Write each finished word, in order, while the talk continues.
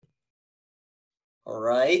All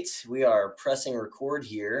right, we are pressing record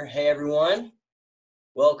here. Hey everyone,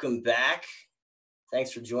 welcome back.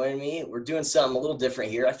 Thanks for joining me. We're doing something a little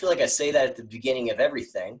different here. I feel like I say that at the beginning of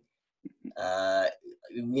everything. The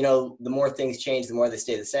more things change, the more they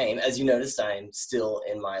stay the same. As you noticed, I'm still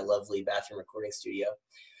in my lovely bathroom recording studio.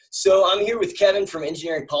 So I'm here with Kevin from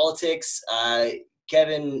Engineering Politics.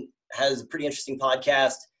 Kevin has a pretty interesting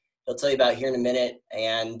podcast he'll tell you about here in a minute.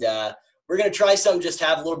 And we're going to try just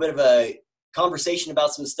have a little bit of a conversation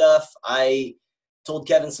about some stuff. I told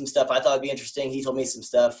Kevin some stuff I thought would be interesting. He told me some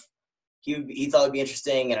stuff he thought would be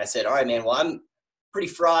interesting. And I said, all right, man, well, I'm pretty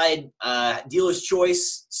fried, dealer's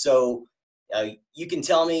choice. So you can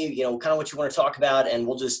tell me, kind of what you want to talk about, and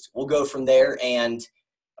we'll go from there. And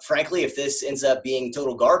frankly, if this ends up being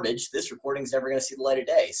total garbage, this recording's never going to see the light of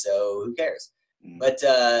day. So who cares? But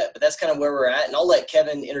that's kind of where we're at. And I'll let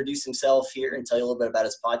Kevin introduce himself here and tell you a little bit about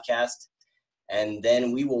his podcast, and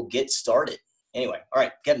then we will get started. Anyway, all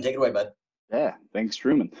right, Kevin, take it away, bud. Yeah, thanks,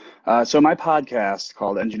 Truman. So my podcast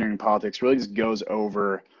called Engineering Politics really just goes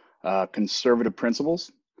over conservative principles,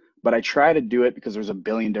 but I try to do it because there's a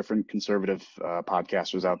billion different conservative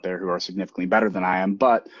podcasters out there who are significantly better than I am.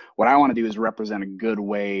 But what I want to do is represent a good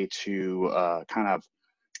way to kind of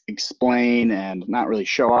explain and not really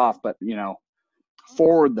show off, but,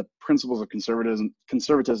 forward the principles of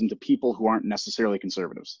conservatism to people who aren't necessarily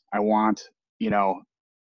conservatives. I want,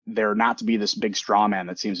 there not to be this big straw man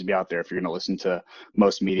that seems to be out there. If you're going to listen to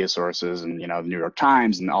most media sources and, the New York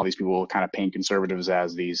Times and all these people kind of paint conservatives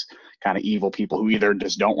as these kind of evil people who either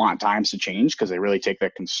just don't want times to change because they really take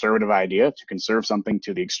that conservative idea to conserve something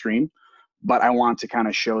to the extreme. But I want to kind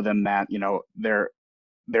of show them that,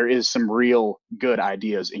 there is some real good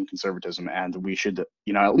ideas in conservatism, and we should,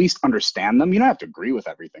 at least understand them. You don't have to agree with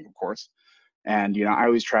everything, of course. And, I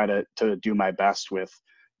always try to do my best with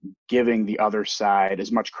giving the other side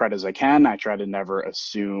as much credit as I can. I try to never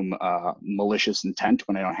assume malicious intent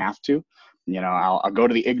when I don't have to. I'll go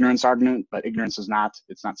to the ignorance argument, but ignorance it's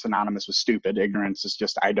not synonymous with stupid. Ignorance is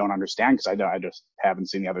just, I don't understand because I just haven't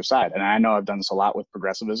seen the other side. And I know I've done this a lot with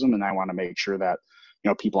progressivism, and I want to make sure that,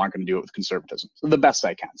 people aren't going to do it with conservatism. So the best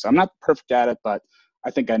I can. So I'm not perfect at it, but I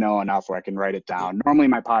think I know enough where I can write it down. Normally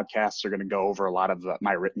my podcasts are going to go over a lot of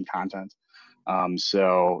my written content.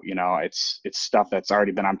 So, it's stuff that's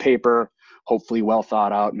already been on paper, hopefully well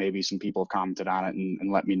thought out. Maybe some people have commented on it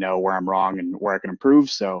and let me know where I'm wrong and where I can improve.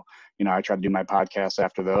 So, I try to do my podcast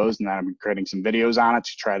after those, and then I'm creating some videos on it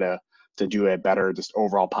to try to do a better just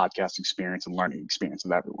overall podcast experience and learning experience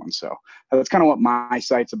with everyone. So that's kind of what my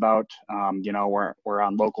site's about. We're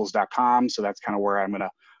on locals.com. So that's kind of where I'm going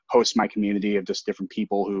to host my community of just different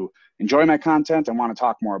people who enjoy my content and want to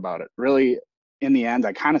talk more about it. Really, in the end,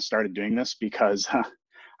 I kind of started doing this because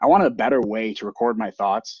I want a better way to record my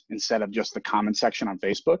thoughts instead of just the comment section on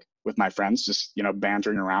Facebook with my friends, just,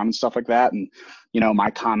 bantering around and stuff like that. And, my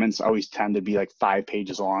comments always tend to be like 5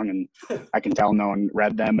 pages long, and I can tell no one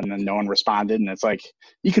read them and then no one responded. And it's like,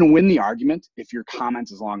 you can win the argument if your comment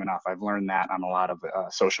is long enough. I've learned that on a lot of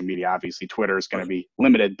social media. Obviously, Twitter is going to be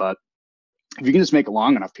limited, but if you can just make it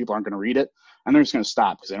long enough, people aren't going to read it, and they're just going to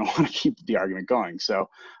stop because they don't want to keep the argument going. So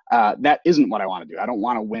that isn't what I want to do. I don't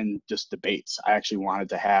want to win just debates. I actually wanted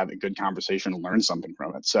to have a good conversation and learn something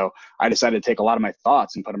from it. So I decided to take a lot of my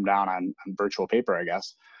thoughts and put them down on virtual paper, I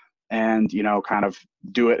guess, and, kind of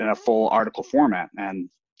do it in a full article format. And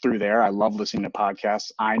through there, I love listening to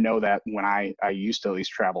podcasts. I know that when I used to at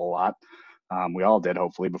least travel a lot. We all did,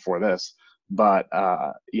 hopefully, before this. But,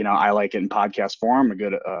 I like it in podcast form, a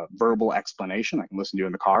good verbal explanation I can listen to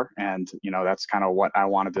in the car. And, that's kind of what I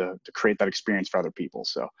wanted to create that experience for other people.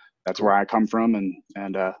 So that's where I come from. And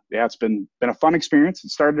it's been a fun experience.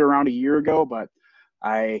 It started around a year ago, but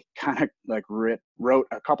I kind of like wrote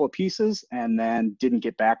a couple of pieces and then didn't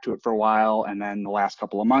get back to it for a while. And then the last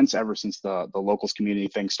couple of months, ever since the locals community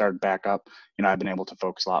thing started back up, I've been able to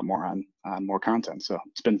focus a lot more on more content. So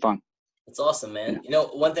it's been fun. That's awesome, man. Yeah.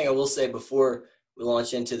 One thing I will say before we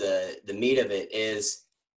launch into the meat of it is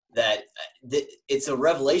that it's a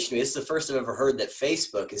revelation to me. This is the first I've ever heard that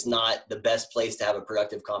Facebook is not the best place to have a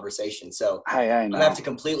productive conversation. So I know. I'm going to have to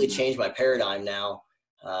completely change my paradigm now.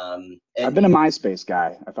 I've been a MySpace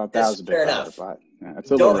guy. I thought that was a bit fair enough.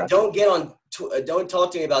 Don't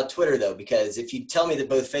talk to me about Twitter though, because if you tell me that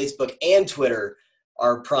both Facebook and Twitter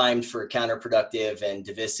are primed for counterproductive and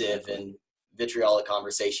divisive and vitriolic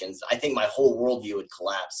conversations, I think my whole worldview would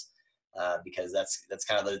collapse because that's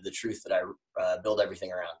kind of the truth that I build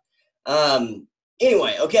everything around.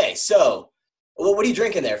 Anyway, okay, so what are you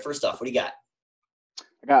drinking there? First off, what do you got?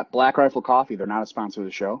 I got Black Rifle Coffee. They're not a sponsor of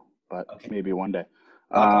the show, but maybe one day.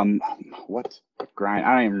 What grind?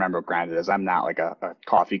 I don't even remember what grind it is. I'm not like a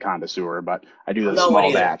coffee connoisseur, but I do I'm the not one small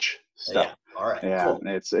either. batch stuff. Yeah. All right. Yeah, Cool.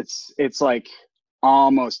 it's like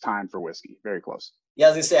almost time for whiskey. Very close. Yeah, I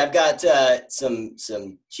was gonna say I've got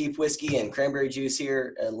some cheap whiskey and cranberry juice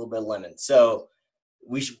here, and a little bit of lemon. So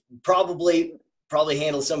we should probably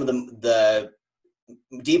handle some of the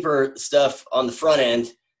deeper stuff on the front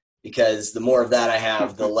end, because the more of that I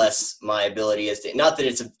have, the less my ability is to. Not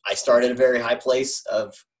that I start at a very high place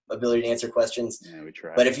of ability to answer questions, Yeah, we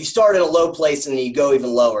try. but if you start at a low place and then you go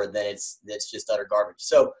even lower, then it's just utter garbage.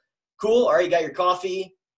 So cool. All right, you got your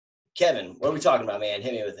coffee, Kevin. What are we talking about, man?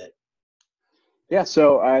 Hit me with it. Yeah,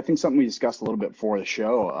 so I think something we discussed a little bit before the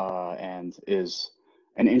show, and is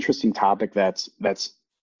an interesting topic that's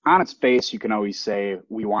on its face. You can always say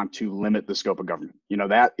we want to limit the scope of government. You know,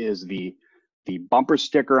 that is the bumper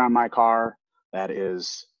sticker on my car. That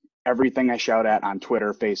is everything I shout at on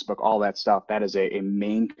Twitter, Facebook, all that stuff. That is a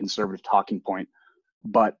main conservative talking point.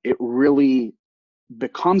 But it really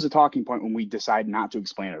becomes a talking point when we decide not to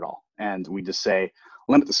explain it all, and we just say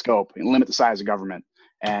limit the scope and limit the size of government.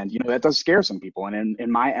 And that does scare some people. And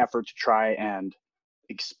in my effort to try and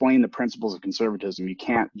explain the principles of conservatism, you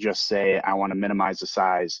can't just say I want to minimize the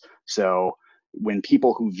size. So when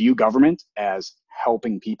people who view government as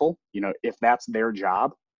helping people, if that's their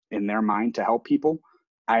job in their mind to help people,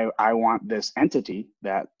 I want this entity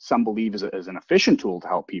that some believe is an efficient tool to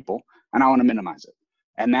help people, and I want to minimize it.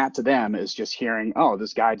 And that to them is just hearing, oh,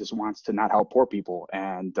 this guy just wants to not help poor people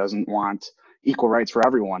and doesn't want equal rights for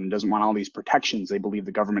everyone and doesn't want all these protections they believe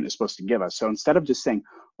the government is supposed to give us. So instead of just saying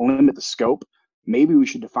limit the scope, maybe we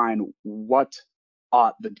should define what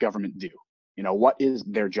ought the government do. What is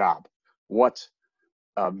their job? What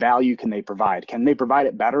value can they provide? Can they provide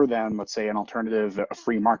it better than, let's say, an alternative, a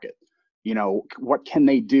free market? What can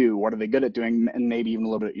they do? What are they good at doing? And maybe even a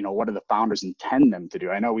little bit, what do the founders intend them to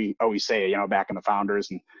do? I know we always say, back in the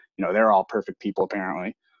founders, and, they're all perfect people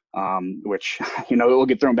apparently, which, it will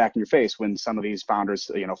get thrown back in your face when some of these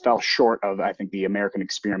founders, fell short of, I think, the American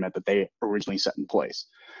experiment that they originally set in place.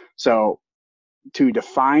 So to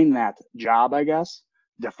define that job, I guess,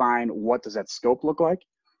 define what does that scope look like?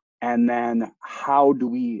 And then how do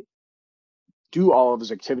we do all of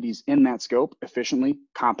those activities in that scope efficiently,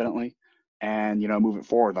 competently, and move it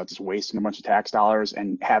forward without just wasting a bunch of tax dollars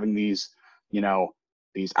and having these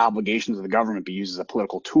these obligations of the government be used as a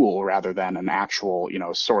political tool rather than an actual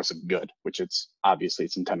source of good, which it's obviously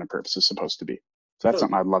its intended purpose is supposed to be. So that's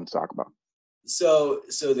something I'd love to talk about. So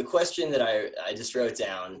the question that I just wrote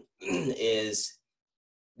down is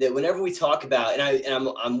that whenever we talk about, and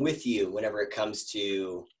I'm with you whenever it comes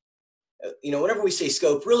to, whenever we say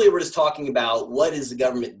scope, really we're just talking about what is the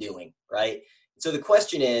government doing, right? So the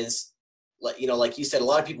question is, like you said, a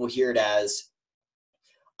lot of people hear it as,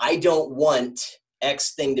 I don't want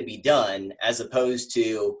X thing to be done, as opposed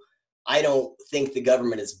to, I don't think the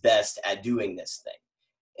government is best at doing this thing.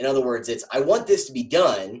 In other words, it's, I want this to be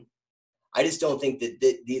done, I just don't think that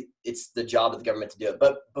it's the job of the government to do it.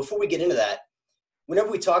 But before we get into that, whenever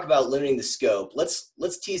we talk about limiting the scope, let's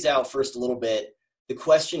tease out first a little bit the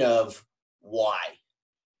question of why.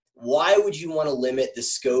 Why would you want to limit the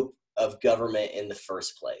scope of government in the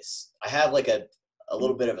first place? I have like a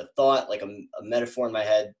little bit of a thought, like a metaphor in my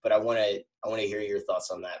head, but I want to hear your thoughts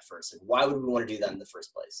on that first. Like, why would we want to do that in the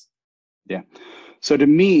first place? Yeah. So to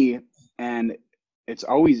me, and it's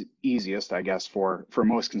always easiest, I guess, for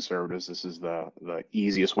most conservatives, this is the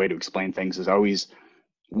easiest way to explain things, is always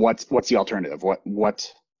what's the alternative?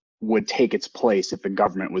 What would take its place if the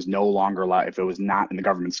government was no longer allowed, if it was not in the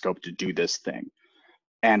government's scope to do this thing?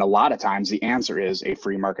 And a lot of times the answer is a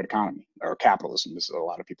free market economy or capitalism. This is a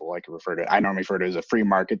lot of people like to refer to it. I normally refer to it as a free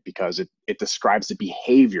market because it describes the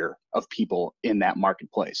behavior of people in that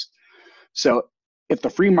marketplace. So if the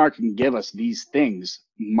free market can give us these things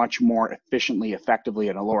much more efficiently, effectively,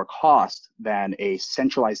 at a lower cost than a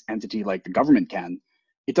centralized entity like the government can,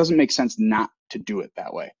 it doesn't make sense not to do it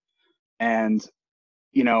that way. And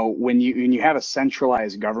when you have a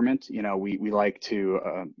centralized government, we like to,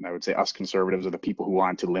 I would say us conservatives are the people who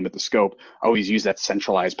want to limit the scope, always use that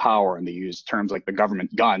centralized power, and they use terms like the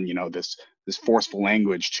government gun, this forceful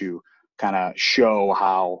language to kind of show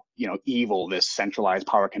how, evil this centralized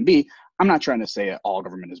power can be. I'm not trying to say all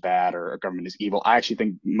government is bad or government is evil. I actually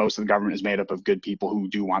think most of the government is made up of good people who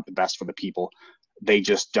do want the best for the people. They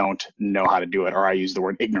just don't know how to do it. Or I use the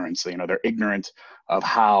word ignorance. They're ignorant of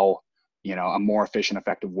how a more efficient,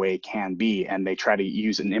 effective way can be. And they try to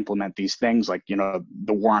use and implement these things like, the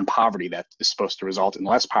war on poverty that is supposed to result in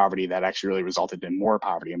less poverty that actually really resulted in more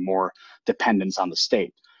poverty and more dependence on the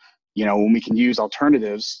state. when we can use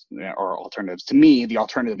alternatives, to me, the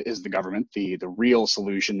alternative is the government. The real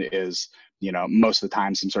solution is, most of the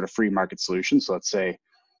time some sort of free market solution. So let's say,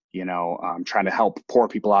 trying to help poor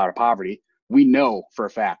people out of poverty. We know for a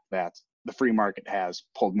fact that the free market has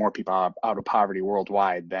pulled more people out of poverty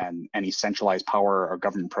worldwide than any centralized power or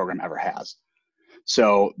government program ever has.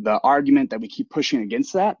 So the argument that we keep pushing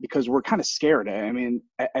against that, because we're kind of scared. I mean,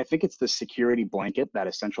 I think it's the security blanket that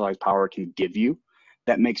a centralized power can give you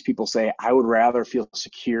that makes people say, I would rather feel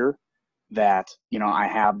secure that, I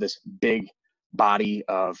have this big body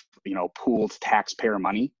of, pooled taxpayer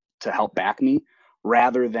money to help back me,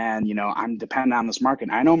 rather than, I'm dependent on this market.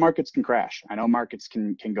 I know markets can crash. I know markets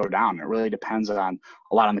can go down. It really depends on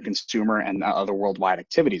a lot on the consumer and other worldwide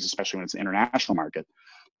activities, especially when it's an international market.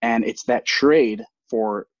 And it's that trade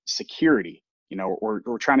for security.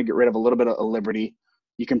 We're trying to get rid of a little bit of liberty.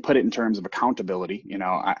 You can put it in terms of accountability.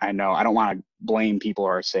 I know I don't want to blame people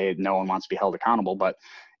or say no one wants to be held accountable, but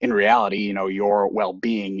in reality, your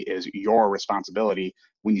well-being is your responsibility.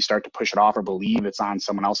 When you start to push it off or believe it's on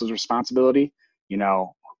someone else's responsibility,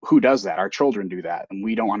 who does that? Our children do that. And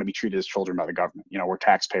we don't want to be treated as children by the government. We're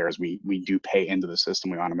taxpayers. We do pay into the system.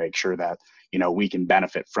 We want to make sure that, we can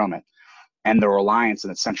benefit from it. And the reliance on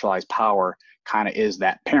its centralized power kind of is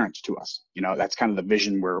that parent to us. That's kind of the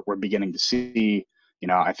vision we're beginning to see.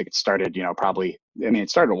 I think it started, it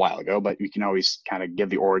started a while ago, but you can always kind of give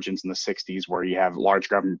the origins in the 60s where you have large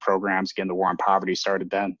government programs. Again, the war on poverty started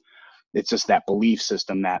then. It's just that belief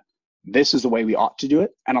system that this is the way we ought to do it.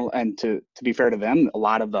 And to be fair to them, a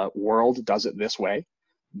lot of the world does it this way.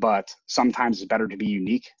 But sometimes it's better to be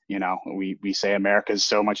unique. We say America is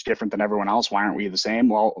so much different than everyone else. Why aren't we the same?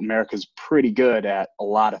 Well, America's pretty good at a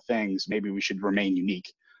lot of things. Maybe we should remain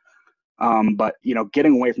unique. But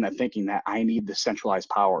getting away from that thinking that I need the centralized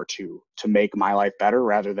power to make my life better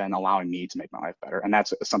rather than allowing me to make my life better. And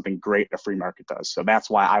that's something great a free market does. So that's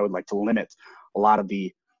why I would like to limit a lot of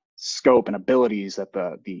the scope and abilities that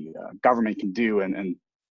the government can do and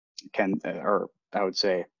or I would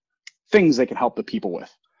say things they can help the people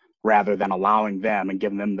with, rather than allowing them and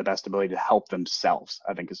giving them the best ability to help themselves,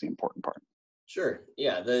 I think is the important part. Sure.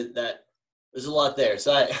 Yeah. That there's a lot there.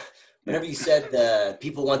 So whenever you said the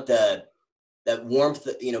people want that warmth,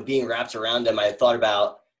 being wrapped around them, I thought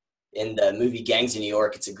about in the movie Gangs of New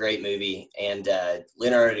York. It's a great movie. And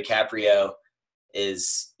Leonardo DiCaprio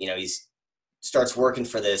is, he starts working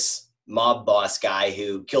for this mob boss guy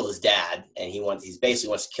who killed his dad, and he basically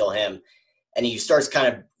wants to kill him. And he starts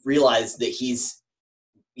kind of realize that he's,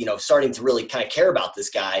 starting to really kind of care about this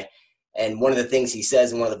guy. And one of the things he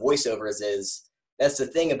says in one of the voiceovers is, that's the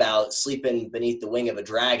thing about sleeping beneath the wing of a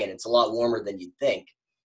dragon. It's a lot warmer than you'd think.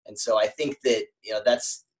 And so I think that,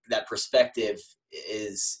 that perspective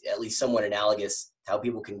is at least somewhat analogous to how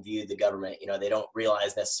people can view the government. They don't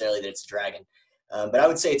realize necessarily that it's a dragon. But I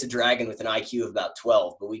would say it's a dragon with an IQ of about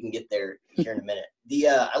 12, but we can get there here in a minute.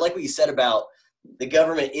 I like what you said about the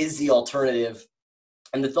government is the alternative.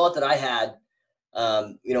 And the thought that I had,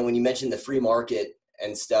 when you mentioned the free market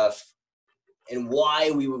and stuff and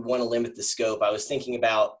why we would want to limit the scope, I was thinking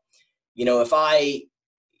about, if I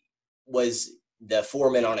was the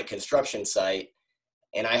foreman on a construction site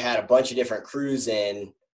and I had a bunch of different crews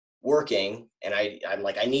in working, and I'm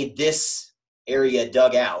like, I need this area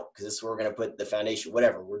dug out because this is where we're going to put the foundation,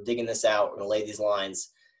 whatever. We're digging this out. We're going to lay these lines.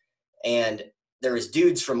 And there was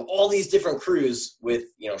dudes from all these different crews with,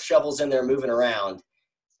 shovels in there moving around.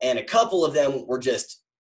 And a couple of them were just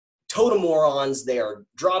total morons. They are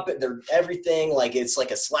dropping their everything like it's like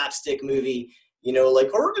a slapstick movie,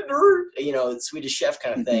 like, Swedish Chef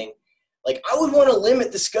kind of thing. Like, I would want to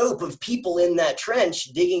limit the scope of people in that trench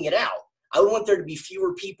digging it out. I would want there to be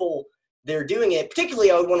fewer people there doing it.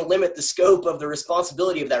 Particularly, I would want to limit the scope of the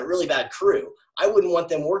responsibility of that really bad crew. I wouldn't want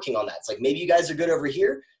them working on that. It's like, maybe you guys are good over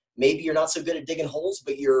here. Maybe you're not so good at digging holes,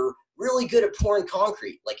 but you're really good at pouring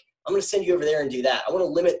concrete. Like, I'm going to send you over there and do that. I want to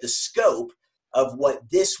limit the scope of what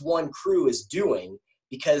this one crew is doing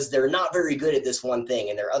because they're not very good at this one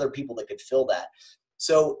thing, and there are other people that could fill that.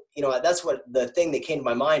 So, that's what the thing that came to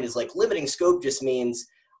my mind is, like, limiting scope just means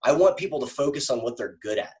I want people to focus on what they're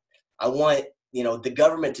good at. I want, the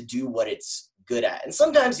government to do what it's good at. And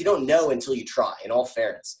sometimes you don't know until you try, in all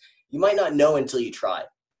fairness. You might not know until you try.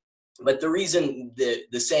 But the reason,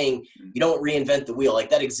 the saying, you don't reinvent the wheel, like,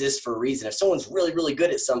 that exists for a reason. If someone's really, really good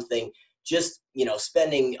at something, just,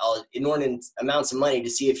 spending inordinate amounts of money to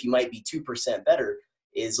see if you might be 2% better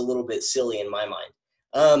is a little bit silly in my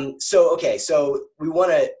mind. So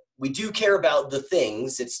we do care about the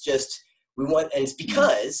things. It's just, and it's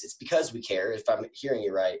because we care, if I'm hearing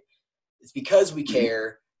you right. It's because we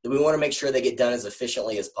care that we want to make sure they get done as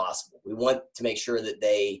efficiently as possible. We want to make sure that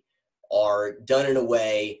they are done in a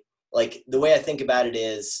way, like the way I think about it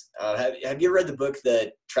is, have you read the book,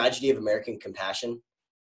 The Tragedy of American Compassion?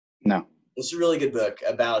 No. It's a really good book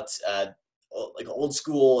about like old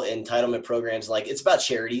school entitlement programs. Like it's about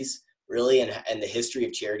charities really, and the history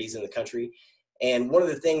of charities in the country. And one of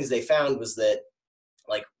the things they found was that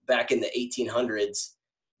like back in the 1800s,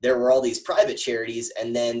 there were all these private charities,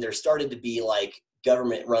 and then there started to be like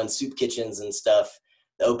government run soup kitchens and stuff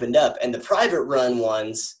that opened up. And the private run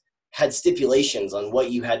ones had stipulations on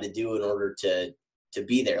what you had to do in order to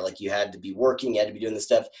be there. Like you had to be working, you had to be doing the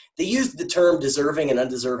stuff. They used the term deserving and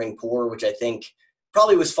undeserving poor, which I think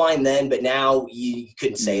probably was fine then, but now you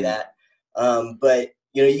couldn't say that. But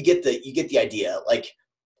you know, you get the idea. Like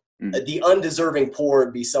the undeserving poor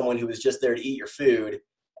would be someone who was just there to eat your food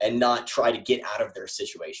and not try to get out of their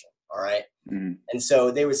situation. All right. And so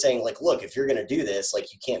they were saying like, look, if you're going to do this,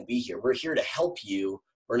 like you can't be here. We're here to help you.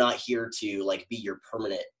 We're not here to like be your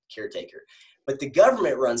permanent caretaker. But the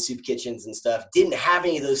government run soup kitchens and stuff didn't have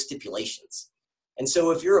any of those stipulations. And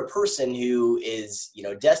so if you're a person who is, you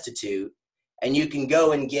know, destitute and you can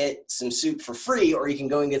go and get some soup for free, or you can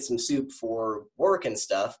go and get some soup for work and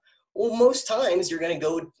stuff, well, most times you're going to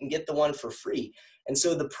go and get the one for free. And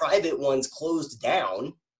so the private ones closed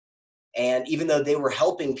down. And even though they were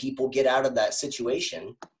helping people get out of that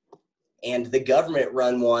situation, and the government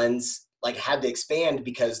run ones like had to expand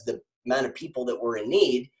because the amount of people that were in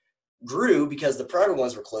need grew because the private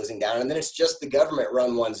ones were closing down. And then it's just the government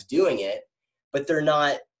run ones doing it, but they're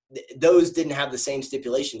not, those didn't have the same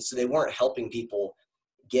stipulations. So they weren't helping people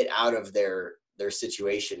get out of their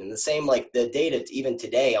situation. And the same, like the data even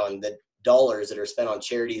today on the dollars that are spent on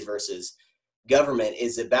charities versus government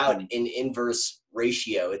is about an inverse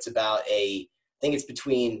ratio. It's about I think it's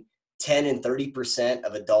between 10 and 30%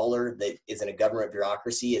 of a dollar that is in a government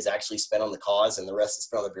bureaucracy is actually spent on the cause, and the rest is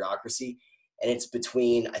spent on the bureaucracy. And it's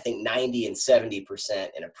between, I think, 90 and 70%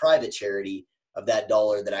 in a private charity of that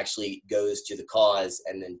dollar that actually goes to the cause,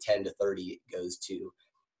 and then 10 to 30 goes to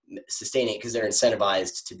sustaining it because they're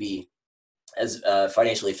incentivized to be as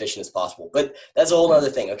financially efficient as possible. But that's a whole other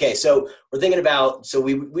thing. Okay, so we're thinking about, so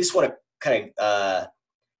we just want to kind of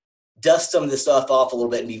dust some of this stuff off a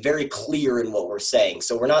little bit and be very clear in what we're saying.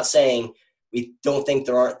 So we're not saying we don't think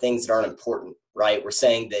there aren't things that aren't important, right? We're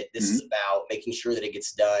saying that this is about making sure that it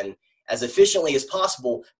gets done as efficiently as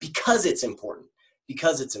possible because it's important,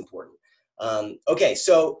 okay,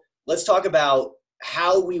 so let's talk about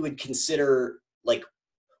how we would consider, like,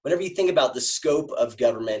 whenever you think about the scope of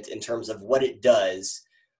government in terms of what it does,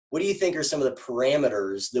 what do you think are some of the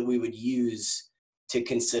parameters that we would use to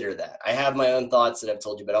consider that? I have my own thoughts that I've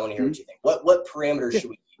told you, but I want to hear what you think. What parameters should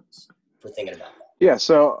we use for thinking about that? Yeah,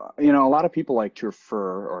 so, you know, a lot of people like to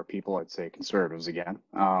refer, or people, I'd say conservatives again,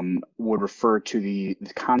 would refer to the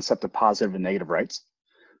concept of positive and negative rights.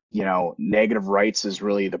 You know, negative rights is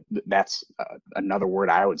really that's another word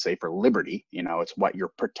I would say for liberty. You know, it's what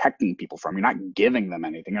you're protecting people from. You're not giving them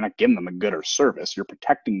anything. You're not giving them a good or service. You're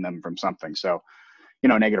protecting them from something. So, you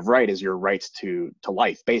know, negative right is your rights to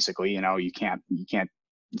life, basically. You know, you can't,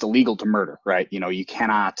 it's illegal to murder, right? You know, you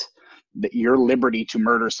cannot, your liberty to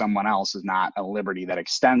murder someone else is not a liberty that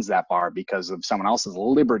extends that far because of someone else's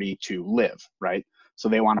liberty to live, right? So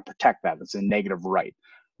they want to protect that. It's a negative right.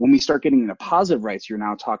 When we start getting into positive rights, you're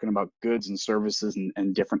now talking about goods and services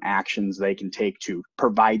and different actions they can take to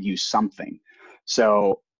provide you something.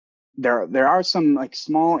 So there are some like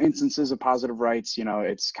small instances of positive rights. You know,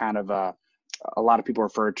 it's kind of a lot of people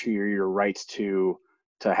refer to your rights to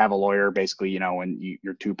have a lawyer. Basically, you know, when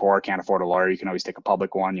you're too poor, can't afford a lawyer, you can always take a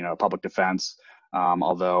public one, you know, public defense.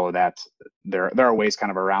 Although that there are ways kind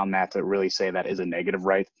of around that to really say that is a negative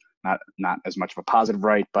right. Not as much of a positive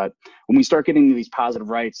right. But when we start getting these positive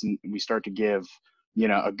rights and we start to give, you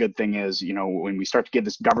know, a good thing is, you know, when we start to give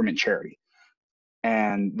this government charity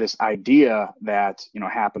and this idea that, you know,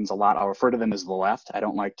 happens a lot, I'll refer to them as the left. I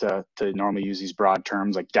don't like to normally use these broad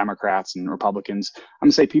terms like Democrats and Republicans. I'm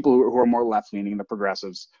gonna say people who are more left leaning, the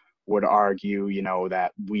progressives, would argue, you know,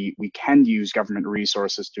 that we can use government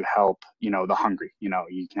resources to help, you know, the hungry. You know,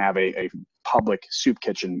 you can have a public soup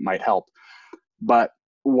kitchen might help. But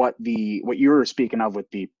what you were speaking of with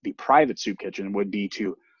the private soup kitchen would be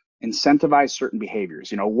to incentivize certain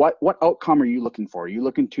behaviors. You know, what outcome are you looking for? Are you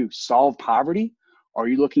looking to solve poverty, or are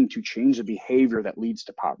you looking to change the behavior that leads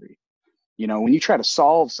to poverty? You know, when you try to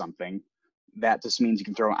solve something, that just means you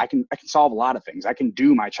can I can solve a lot of things. I can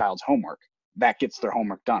do my child's homework. That gets their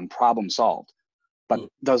homework done, problem solved. But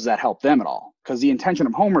does that help them at all? Because the intention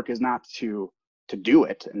of homework is not to do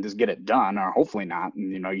it and just get it done, or hopefully not.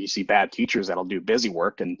 And, you know, you see bad teachers that'll do busy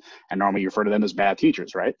work and normally you refer to them as bad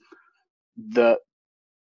teachers, right?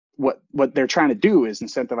 what they're trying to do is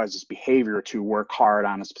incentivize this behavior to work hard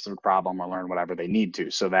on a specific problem or learn whatever they need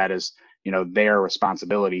to. So that is, their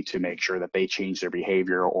responsibility to make sure that they change their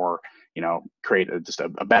behavior or, create just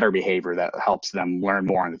a better behavior that helps them learn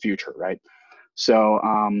more in the future, right? So,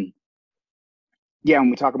 when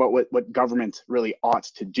we talk about what government really ought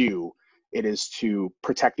to do, it is to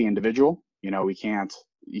protect the individual. You can't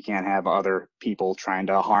have other people trying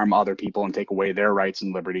to harm other people and take away their rights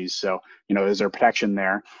and liberties. So, is there protection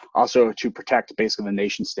there? Also to protect basically the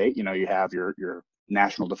nation state, you have your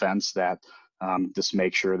national defense that just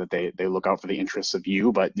make sure that they look out for the interests of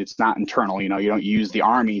you, but it's not internal. You don't use the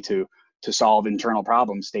army to solve internal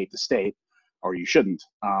problems state to state, or you shouldn't.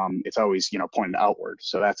 It's always, pointed outward.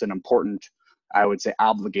 So that's an important, I would say,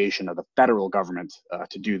 obligation of the federal government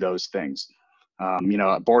to do those things.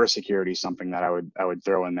 Border security is something that I would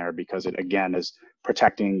throw in there because it again is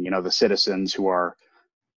protecting, the citizens who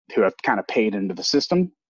have kind of paid into the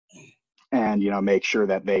system, and make sure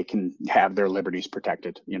that they can have their liberties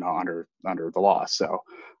protected, under the law. So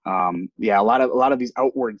a lot of these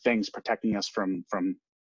outward things protecting us from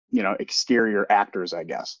exterior actors, I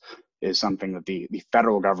guess, is something that the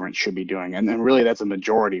federal government should be doing. And really that's a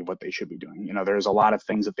majority of what they should be doing. There's a lot of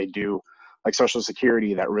things that they do, like Social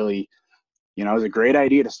Security, that really, it was a great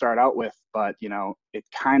idea to start out with, but, it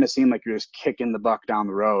kind of seemed like you're just kicking the buck down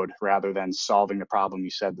the road rather than solving the problem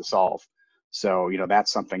you said to solve. So,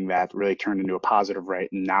 that's something that really turned into a positive, right?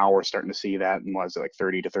 And now we're starting to see that in was like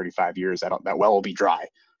 30 to 35 years, that well will be dry.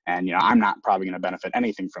 And, I'm not probably going to benefit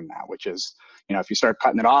anything from that, which is, if you start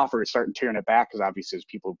cutting it off or start tearing it back, because obviously there's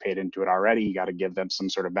people who paid into it already, you got to give them some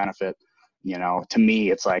sort of benefit. To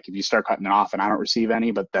me, it's like if you start cutting it off and I don't receive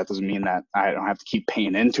any, but that doesn't mean that I don't have to keep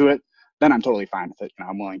paying into it, then I'm totally fine with it.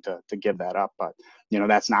 I'm willing to give that up, but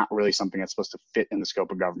that's not really something that's supposed to fit in the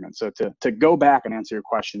scope of government. So to go back and answer your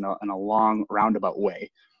question in a long roundabout way,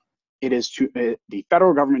 the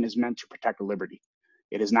federal government is meant to protect liberty.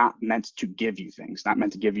 It is not meant to give you things, not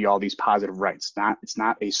meant to give you all these positive rights. It's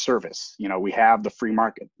not a service. We have the free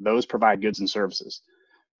market. Those provide goods and services.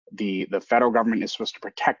 The federal government is supposed to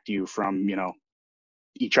protect you from,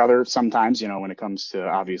 each other sometimes, when it comes to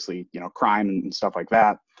obviously, crime and stuff like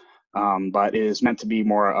that. But it is meant to be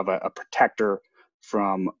more of a protector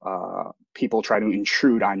from people trying to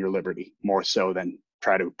intrude on your liberty more so than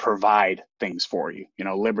try to provide things for you.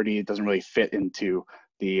 Liberty doesn't really fit into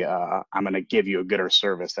the I'm going to give you a gooder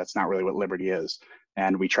service. That's not really what liberty is.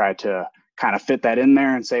 And we try to kind of fit that in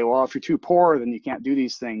there and say, well, if you're too poor, then you can't do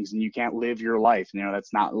these things and you can't live your life.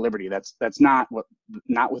 That's not liberty. That's not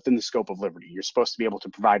within the scope of liberty. You're supposed to be able to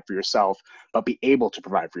provide for yourself, but be able to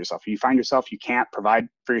provide for yourself. If you find yourself, you can't provide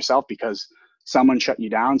for yourself because someone shut you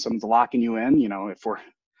down, someone's locking you in, if we're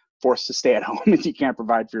forced to stay at home and you can't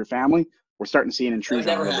provide for your family, we're starting to see an intrusion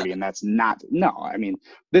on liberty. Happened. And that's not,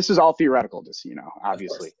 this is all theoretical, just,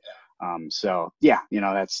 obviously.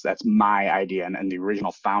 That's my idea and the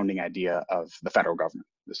original founding idea of the federal government,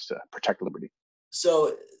 is to protect liberty.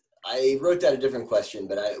 So I wrote down a different question,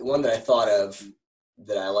 but one that I thought of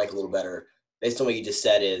that I like a little better based on what you just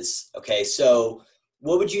said is, okay, so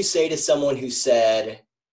what would you say to someone who said,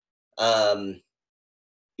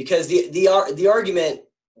 because the argument,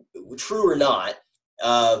 true or not,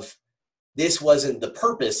 of this wasn't the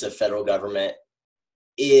purpose of federal government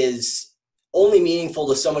is only meaningful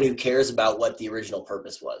to someone who cares about what the original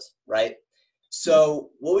purpose was, right? So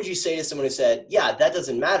what would you say to someone who said, yeah, that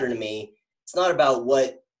doesn't matter to me. It's not about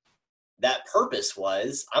what that purpose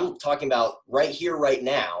was. I'm talking about right here, right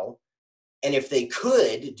now. And if they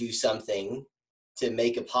could do something to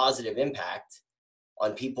make a positive impact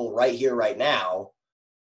on people right here, right now,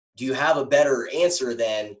 do you have a better answer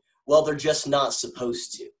than, well, they're just not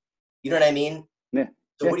supposed to? You know what I mean? Yeah.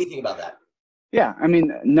 So what do you think about that? Yeah,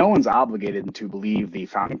 no one's obligated to believe the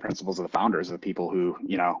founding principles of the founders, of the people who,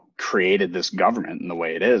 created this government in the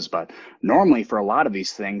way it is. But normally for a lot of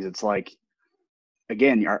these things, it's like,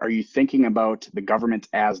 again, are you thinking about the government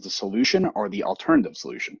as the solution or the alternative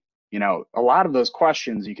solution? A lot of those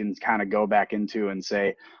questions you can kind of go back into and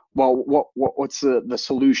say, well, what's the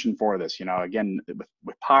solution for this? Again,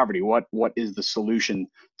 with poverty, what is the solution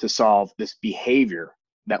to solve this behavior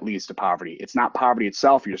that leads to poverty? It's not poverty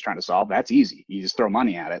itself you're just trying to solve. That's easy. You just throw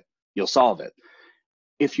money at it, you'll solve it.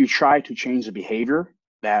 If you try to change the behavior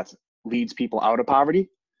that leads people out of poverty,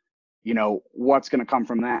 what's going to come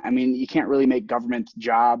from that? You can't really make government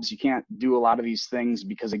jobs. You can't do a lot of these things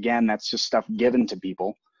because, again, that's just stuff given to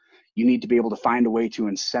people. You need to be able to find a way to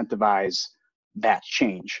incentivize that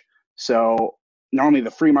change. So normally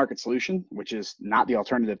the free market solution, which is not the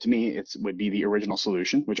alternative to me, would be the original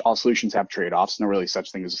solution, which all solutions have trade-offs. No really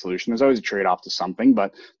such thing as a solution. There's always a trade-off to something,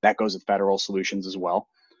 but that goes with federal solutions as well.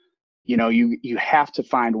 you have to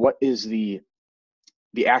find what is the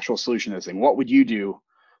actual solution to this thing. What would you do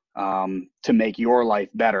to make your life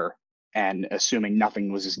better? And assuming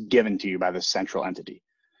nothing was just given to you by this central entity.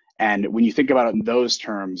 And when you think about it in those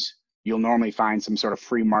terms, you'll normally find some sort of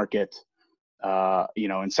free market,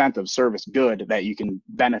 incentive, service, good that you can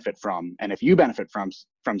benefit from. And if you benefit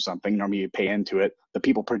from something, normally you pay into it. The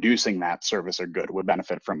people producing that service or good would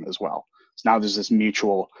benefit from it as well. So now there's this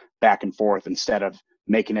mutual back and forth instead of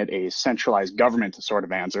making it a centralized government sort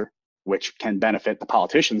of answer, which can benefit the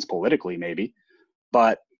politicians politically maybe,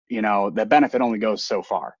 but the benefit only goes so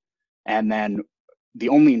far. And then the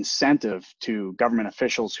only incentive to government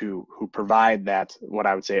officials who provide that, what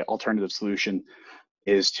I would say, alternative solution,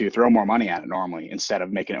 is to throw more money at it normally instead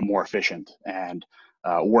of making it more efficient and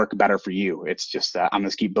work better for you. It's just I'm going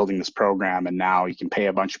to keep building this program, and now you can pay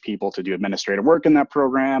a bunch of people to do administrative work in that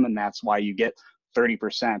program, and that's why you get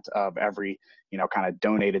 30% of every kind of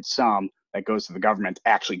donated sum that goes to the government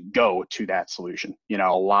actually go to that solution. A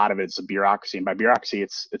lot of it's a bureaucracy, and by bureaucracy,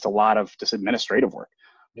 it's a lot of just administrative work.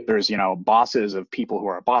 There's bosses of people who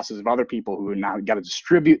are bosses of other people who now got to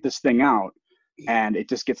distribute this thing out, and it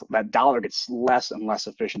just that dollar gets less and less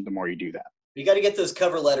efficient the more you do that. You got to get those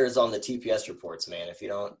cover letters on the TPS reports, man. If you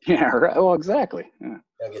don't, yeah, right. Well, exactly. Yeah,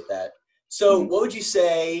 don't get that. So, what would you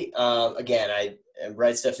say? Again, I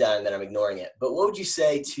write stuff down and then I'm ignoring it. But what would you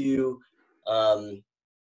say to? One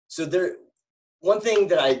thing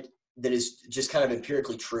that is just kind of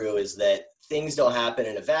empirically true is that things don't happen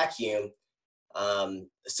in a vacuum.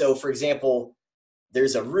 So, for example,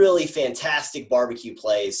 there's a really fantastic barbecue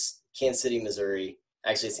place, Kansas City, Missouri.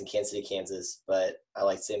 Actually, it's in Kansas City, Kansas, but I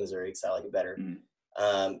like to say Missouri because I like it better.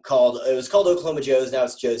 It was called Oklahoma Joe's. Now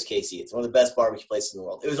it's Joe's Casey. It's one of the best barbecue places in the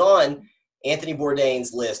world. It was on Anthony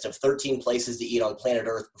Bourdain's list of 13 places to eat on planet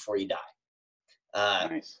Earth before you die.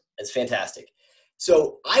 Nice. It's fantastic.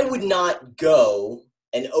 So I would not go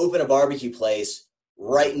and open a barbecue place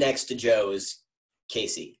right next to Joe's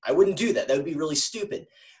Casey. I wouldn't do that. That would be really stupid.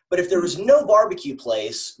 But if there was no barbecue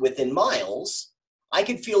place within miles, I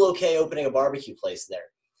could feel okay opening a barbecue place there.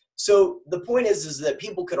 So the point is that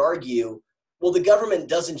people could argue, well, the government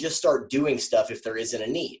doesn't just start doing stuff if there isn't a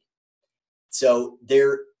need. So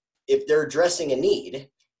if they're addressing a need,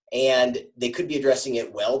 and they could be addressing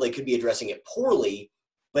it well, they could be addressing it poorly,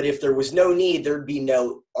 but if there was no need, there'd be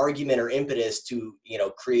no argument or impetus to,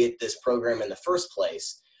 create this program in the first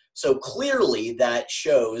place. So clearly that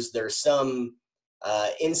shows there's some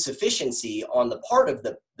insufficiency on the part of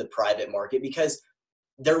the private market, because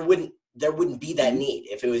there wouldn't be that need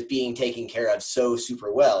if it was being taken care of so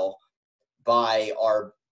super well by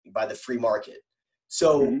the free market.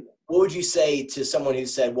 So what would you say to someone who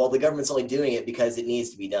said, well, the government's only doing it because it needs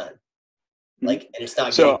to be done? And it's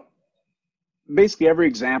not so basically every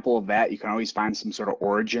example of that, you can always find some sort of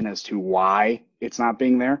origin as to why it's not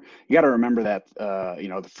being there. You got to remember that,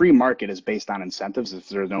 the free market is based on incentives. If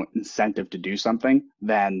there's no incentive to do something,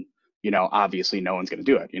 then, obviously no one's going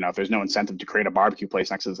to do it. If there's no incentive to create a barbecue place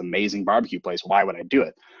next to this amazing barbecue place, why would I do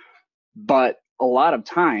it? But a lot of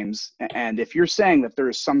times, and if you're saying that there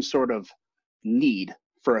is some sort of need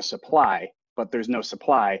for a supply, but there's no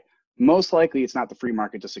supply, most likely it's not the free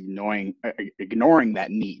market just ignoring that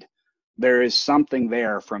need. There is something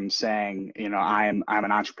there from saying, I'm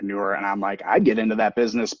an entrepreneur and I'm like, I'd get into that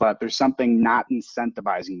business, but there's something not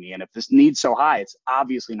incentivizing me. And if this need's so high, it's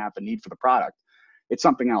obviously not the need for the product. It's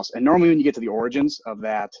something else. And normally when you get to the origins of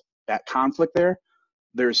that conflict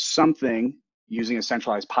there's something using a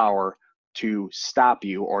centralized power to stop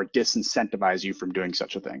you or disincentivize you from doing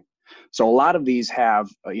such a thing. So a lot of these have,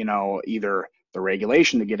 either the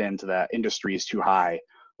regulation to get into the industry is too high,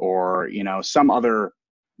 or, some other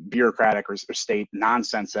bureaucratic or state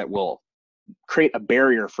nonsense that will create a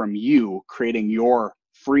barrier from you creating your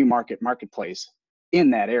free marketplace in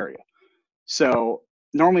that area. So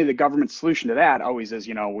normally the government solution to that always is,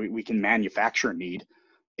 we can manufacture need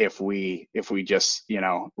if we just,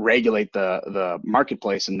 regulate the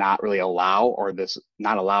marketplace and not really allow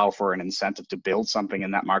for an incentive to build something in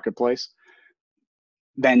that marketplace.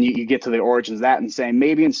 Then you get to the origins of that and say,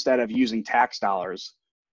 maybe instead of using tax dollars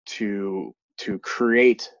to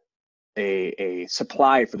create a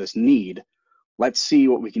supply for this need, let's see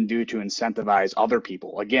what we can do to incentivize other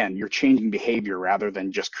people. Again, you're changing behavior rather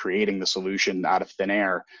than just creating the solution out of thin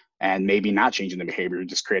air, and maybe not changing the behavior,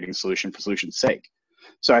 just creating a solution for solution's sake.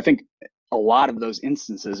 So I think a lot of those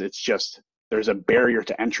instances, it's just there's a barrier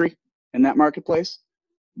to entry in that marketplace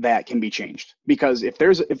that can be changed. Because if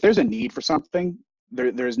there's a need for something,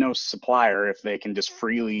 there's no supplier. If they can just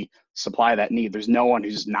freely supply that need, there's no one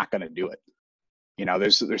who's not going to do it.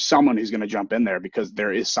 there's someone who's going to jump in there because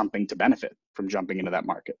there is something to benefit from jumping into that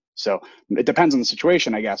market. So it depends on the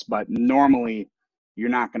situation, I guess, but normally you're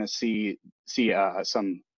not going to see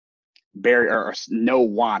some barrier or no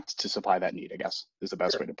want to supply that need, I guess, is the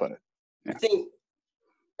best way to put it. Yeah. I think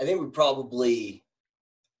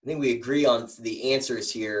we agree on the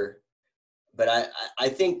answers here, but I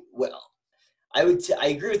think I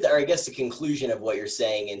agree with I guess the conclusion of what you're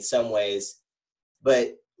saying in some ways,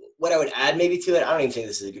 but what I would add maybe to it, I don't even think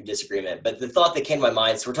this is a good disagreement, but the thought that came to my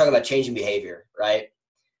mind, so we're talking about changing behavior, right?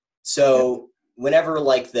 So whenever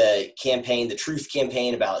like the truth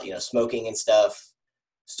campaign about, smoking and stuff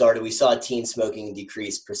started, we saw teen smoking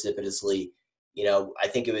decrease precipitously. I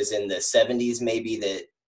think it was in the 70s maybe that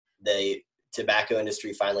the tobacco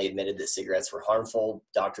industry finally admitted that cigarettes were harmful.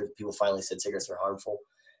 People finally said cigarettes were harmful.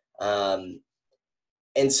 And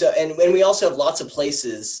we also have lots of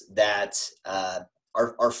places that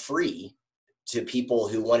are free to people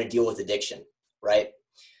who want to deal with addiction, right?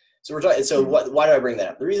 So we're talking. So why do I bring that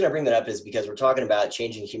up? The reason I bring that up is because we're talking about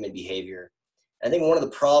changing human behavior. I think one of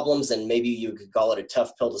the problems, and maybe you could call it a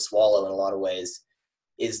tough pill to swallow in a lot of ways,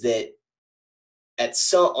 is that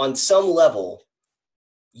on some level,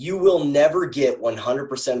 you will never get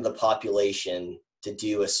 100% of the population to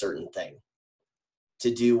do a certain thing,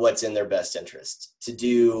 to do what's in their best interest, to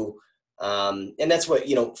do, and that's what,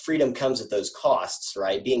 freedom comes at those costs,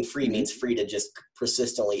 right? Being free means free to just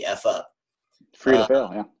persistently F up. Free to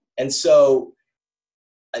fail, yeah. And so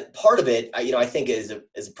part of it, I think is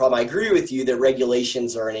a problem. I agree with you that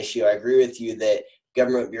regulations are an issue. I agree with you that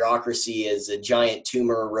government bureaucracy is a giant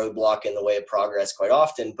tumor roadblock in the way of progress quite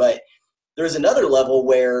often. But there's another level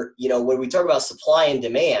where, when we talk about supply and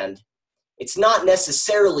demand, it's not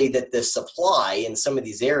necessarily that the supply in some of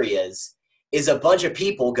these areas is a bunch of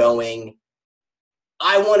people going,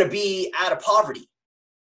 I want to be out of poverty,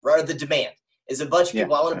 right? The demand is a bunch of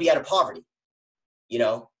people, I want to be out of poverty.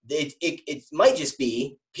 It might just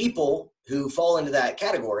be people who fall into that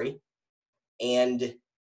category, and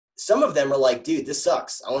some of them are like, dude, this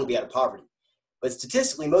sucks. I want to be out of poverty. But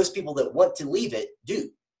statistically, most people that want to leave it do,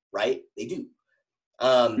 right? They do.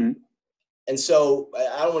 And so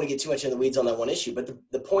I don't want to get too much in the weeds on that one issue, but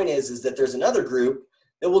the point is that there's another group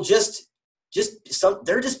that will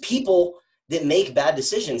they're just people that make bad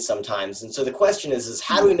decisions sometimes. And so the question is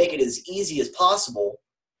how do we make it as easy as possible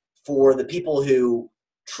for the people who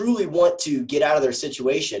truly want to get out of their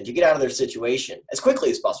situation as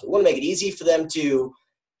quickly as possible? We want to make it easy for them to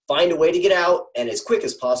find a way to get out, and as quick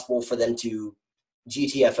as possible for them to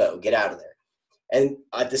GTFO, get out of there. And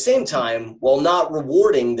at the same time, while not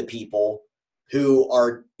rewarding the people who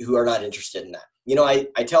are not interested in that.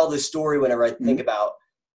 I tell this story whenever I think about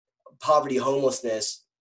poverty, homelessness,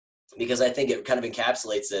 because I think it kind of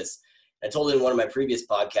encapsulates this. I told it in one of my previous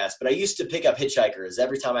podcasts, but I used to pick up hitchhikers.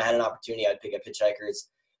 Every time I had an opportunity, I'd pick up hitchhikers.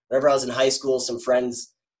 Whenever I was in high school,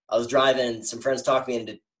 I was driving, and some friends talked me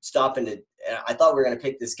into stopping and I thought we were going to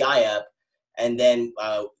pick this guy up, and then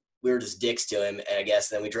we were just dicks to him, I guess,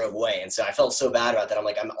 and then we drove away. And so I felt so bad about that. I'm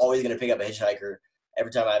like, I'm always going to pick up a hitchhiker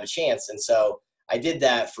every time I have a chance. And so I did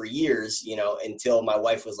that for years, until my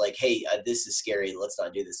wife was like, hey, this is scary. Let's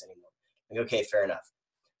not do this anymore. I'm like, okay, fair enough.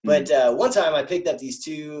 But one time I picked up these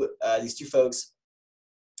two folks.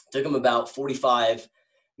 Took them about 45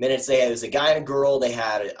 minutes. It was a guy and a girl. They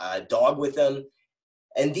had a dog with them.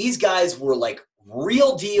 And these guys were like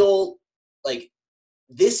real deal. Like,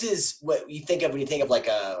 this is what you think of when you think of like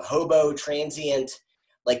a hobo transient.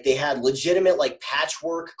 Like, they had legitimate like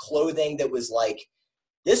patchwork clothing that was like,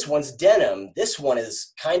 this one's denim. This one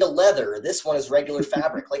is kind of leather. This one is regular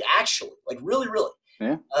fabric. Like, actually, like really, really.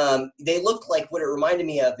 Yeah. They looked like, what it reminded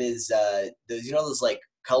me of is those like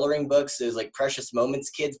coloring books. There's like Precious Moments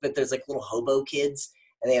kids, but there's like little hobo kids,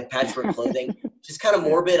 and they have patchwork clothing. Just kind of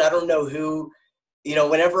morbid. I don't know who.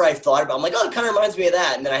 Whenever I thought about it, I'm like, oh, it kind of reminds me of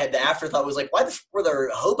that. And then I had the afterthought was like, why were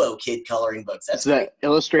there hobo kid coloring books? That's that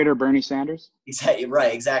illustrator Bernie Sanders? Exactly.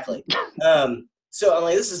 Right. Exactly. So I'm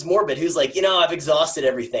like, this is morbid. Who's like, I've exhausted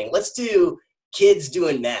everything. Let's do kids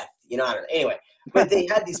doing meth. I don't know. Anyway, but they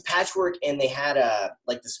had these patchwork, and they had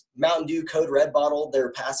like this Mountain Dew Code Red bottle they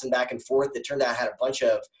were passing back and forth that turned out had a bunch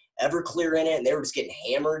of Everclear in it, and they were just getting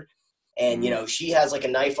hammered. And, she has like a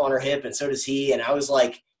knife on her hip, and so does he. And I was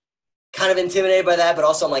like, kind of intimidated by that, but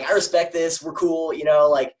also I'm like, I respect this. We're cool,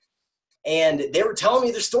 and they were telling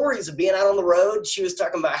me their stories of being out on the road. She was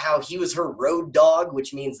talking about how he was her road dog,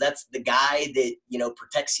 which means that's the guy that,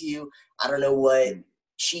 protects you. I don't know what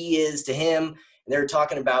she is to him. And they were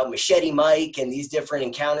talking about Machete Mike and these different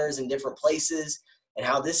encounters in different places and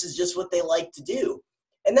how this is just what they like to do.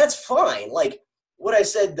 And that's fine. Like, what I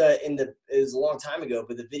said it was a long time ago,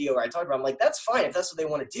 but the video where I talked about, I'm like, that's fine if that's what they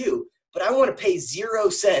want to do, but I want to pay 0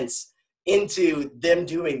 cents into them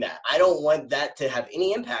doing that. I don't want that to have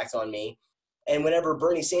any impact on me. And whenever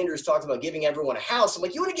Bernie Sanders talked about giving everyone a house, I'm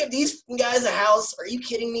like, you want to give these guys a house? Are you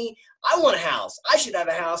kidding me? I want a house. I should have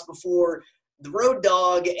a house before the road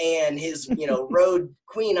dog and his, road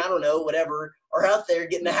queen, I don't know, whatever, are out there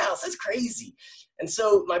getting a house. That's crazy. And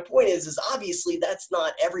so my point is obviously that's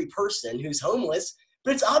not every person who's homeless,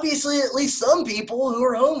 but it's obviously at least some people who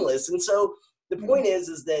are homeless. And so the point is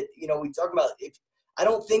that, we talk about, I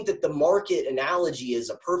don't think that the market analogy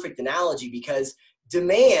is a perfect analogy because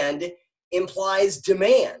demand implies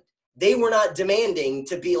demand. They were not demanding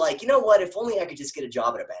to be like, you know what, if only I could just get a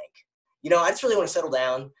job at a bank. I just really want to settle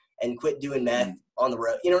down and quit doing meth on the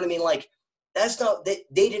road. You know what I mean? Like, that's not, they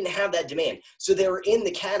didn't have that demand. So they were in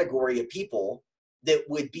the category of people that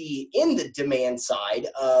would be in the demand side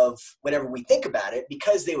of whenever we think about it,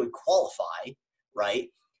 because they would qualify, right?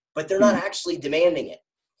 But they're not actually demanding it.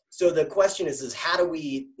 So the question is how do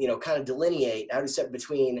we, kind of delineate, how to set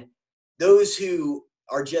between those who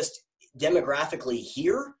are just demographically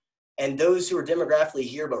here and those who are demographically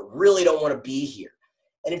here but really don't want to be here.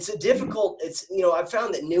 And it's I've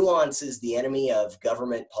found that nuance is the enemy of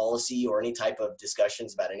government policy or any type of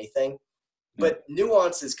discussions about anything. But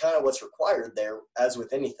nuance is kind of what's required there, as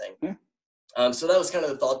with anything. So that was kind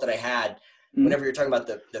of the thought that I had whenever you're talking about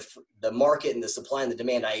the market and the supply and the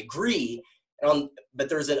demand. I agree, but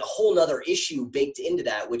there's a whole nother issue baked into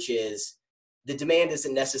that, which is the demand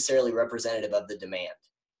isn't necessarily representative of the demand.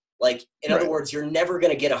 Like, in other words, you're never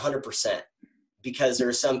going to get 100% because there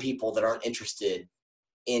are some people that aren't interested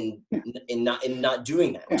in not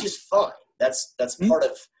doing that, which is fine. That's part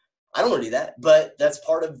of. I don't want to do that, but that's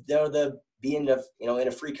part of the being in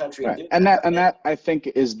a free country. Right. And that I think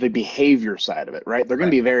is the behavior side of it, right? They're going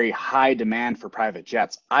to be very high demand for private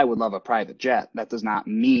jets. I would love a private jet. That does not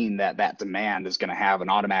mean that demand is going to have an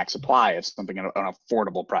automatic supply of something, an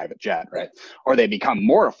affordable private jet, right? Or they become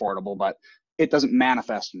more affordable, but it doesn't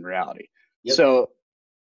manifest in reality. So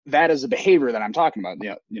that is the behavior that I'm talking about.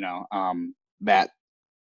 That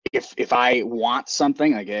if I want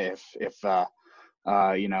something, like if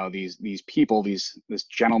these people, this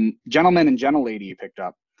gentleman and gentlelady you picked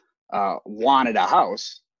up wanted a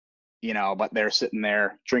house, but they're sitting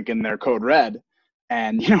there drinking their Code Red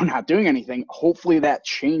and not doing anything. Hopefully that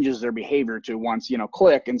changes their behavior to once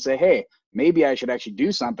click and say, hey, maybe I should actually do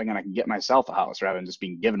something and I can get myself a house rather than just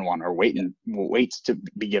being given one or wait to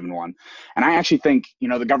be given one. And I actually think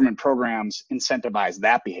the government programs incentivize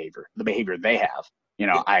that behavior, the behavior they have.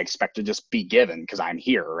 I expect to just be given because I'm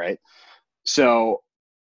here, right? So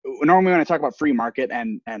normally when I talk about free market,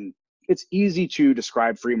 and it's easy to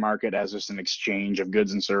describe free market as just an exchange of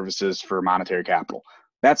goods and services for monetary capital.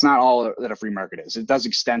 That's not all that a free market is. It does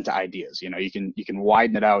extend to ideas. You can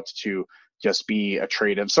widen it out to just be a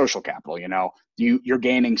trade of social capital. You're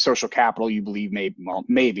gaining social capital. You believe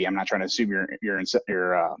maybe I'm not trying to assume your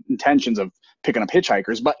intentions of picking up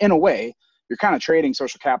hitchhikers, but in a way, you're kind of trading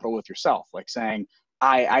social capital with yourself, like saying,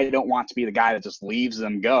 I don't want to be the guy that just leaves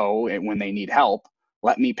them go when they need help.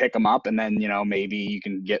 Let me pick them up, and then maybe you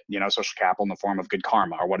can get social capital in the form of good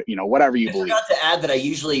karma or whatever you believe. I forgot to add that I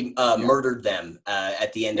usually murdered them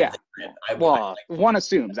at the end of the trip. One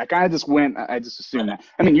assumes I kind of just went. I just assumed that.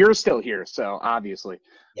 I mean, you're still here, so obviously.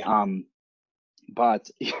 But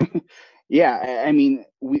yeah, I mean,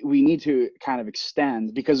 we need to kind of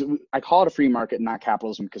extend, because I call it a free market, not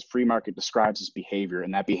capitalism, because free market describes this behavior,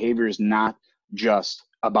 and that behavior is not just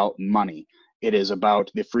about money. It is about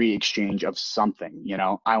the free exchange of something.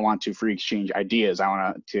 I want to free exchange ideas. I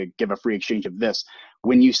want to give a free exchange of this.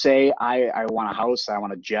 When you say I want a house, I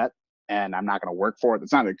want a jet, and I'm not going to work for it,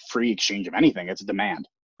 it's not a free exchange of anything. It's a demand,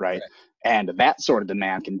 right? And that sort of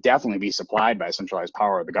demand can definitely be supplied by centralized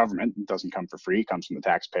power of the government. It doesn't come for free. It comes from the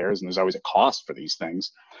taxpayers, and there's always a cost for these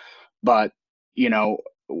things. But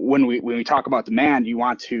when we talk about demand, you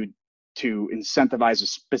want to incentivize a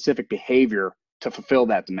specific behavior to fulfill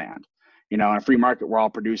that demand. In a free market, we're all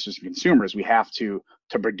producers and consumers. We have to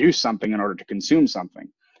produce something in order to consume something.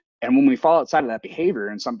 And when we fall outside of that behavior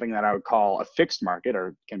and something that I would call a fixed market,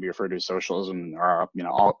 or can be referred to as socialism, or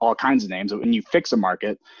all kinds of names, when you fix a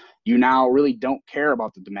market, you now really don't care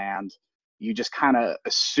about the demand. You just kind of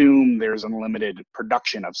assume there's unlimited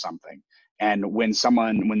production of something. And when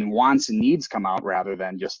the wants and needs come out rather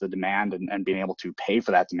than just the demand and being able to pay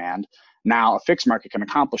for that demand, now a fixed market can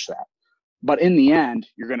accomplish that. But in the end,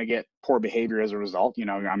 you're going to get poor behavior as a result.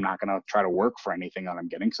 I'm not going to try to work for anything that I'm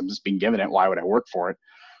getting because I'm just being given it. Why would I work for it?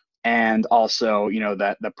 And also,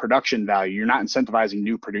 that the production value, you're not incentivizing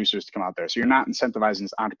new producers to come out there. So you're not incentivizing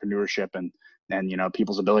this entrepreneurship and and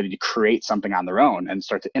people's ability to create something on their own and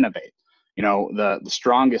start to innovate. The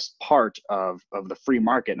strongest part of the free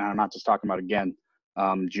market, and I'm not just talking about, again,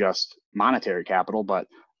 just monetary capital, but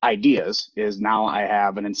ideas, is now I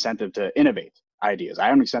have an incentive to innovate ideas. I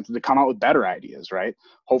have an incentive to come out with better ideas, right?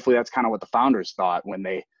 Hopefully that's kind of what the founders thought when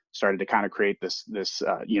they started to kind of create this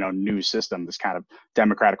new system, this kind of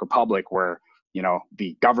democratic republic where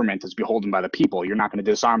the government is beholden by the people. You're not going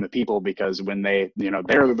to disarm the people, because when they,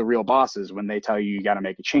 they're the real bosses. When they tell you you got to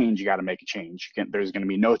make a change, you got to make a change. There's going to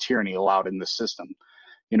be no tyranny allowed in this system.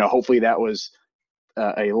 Hopefully that was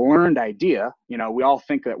a learned idea. We all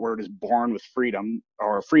think that we're just born with freedom,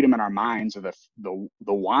 or freedom in our minds, or the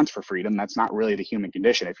want for freedom. That's not really the human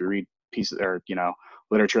condition. If you read pieces or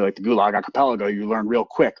literature like the Gulag Archipelago, you learn real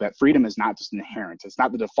quick that freedom is not just inherent. It's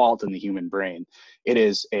not the default in the human brain. It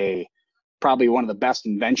is probably one of the best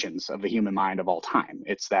inventions of the human mind of all time.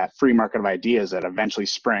 It's that free market of ideas that eventually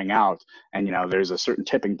sprang out. And, there's a certain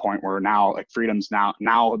tipping point where now, like, freedom's now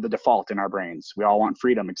the default in our brains. We all want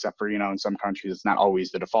freedom, except for, in some countries, it's not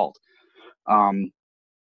always the default.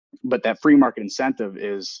 But that free market incentive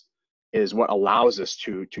is what allows us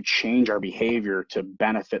to change our behavior to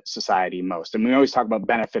benefit society most. And we always talk about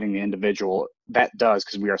benefiting the individual. That does,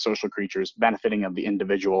 because we are social creatures. Benefiting of the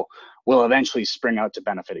individual will eventually spring out to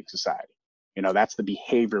benefiting society. That's the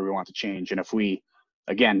behavior we want to change. And if we,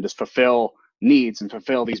 again, just fulfill needs and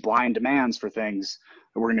fulfill these blind demands for things,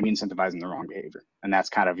 we're going to be incentivizing the wrong behavior. And that's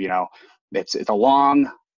kind of, it's a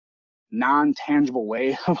long, non-tangible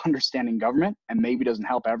way of understanding government, and maybe doesn't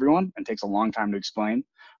help everyone and takes a long time to explain.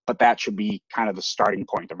 But that should be kind of the starting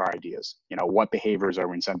point of our ideas. What behaviors are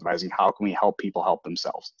we incentivizing? How can we help people help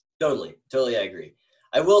themselves? Totally, I agree.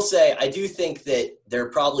 I will say, I do think that there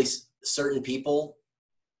are probably certain people.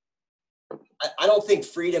 I don't think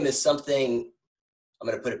freedom is something, I'm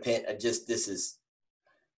going to put a pin,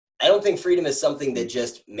 I don't think freedom is something that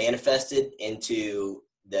just manifested into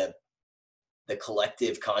the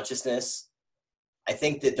collective consciousness. I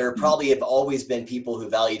think that there probably have always been people who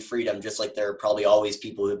valued freedom, just like there are probably always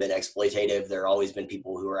people who've been exploitative. There have always been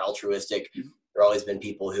people who are altruistic. There have always been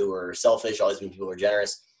people who are selfish, always been people who are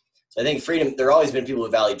generous. So I think freedom, there have always been people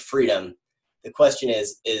who valued freedom. The question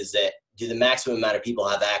is that, do the maximum amount of people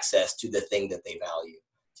have access to the thing that they value?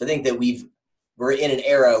 So I think that we're in an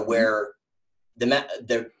era where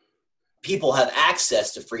the people have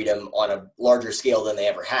access to freedom on a larger scale than they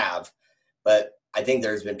ever have. But I think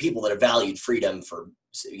there's been people that have valued freedom for,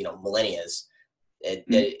 millennia.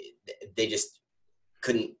 They just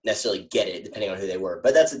couldn't necessarily get it, depending on who they were.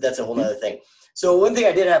 But that's a whole other thing. So one thing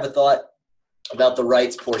I did have a thought about the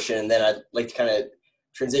rights portion, and then I'd like to kind of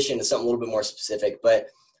transition to something a little bit more specific. But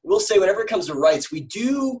we'll say, whenever it comes to rights, we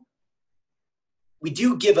do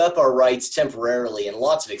give up our rights temporarily in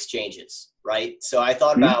lots of exchanges, right? So I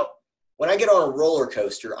thought about, when I get on a roller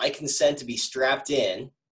coaster, I consent to be strapped in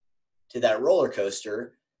to that roller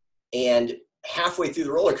coaster, and halfway through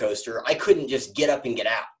the roller coaster, I couldn't just get up and get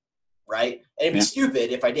out, right? And it'd be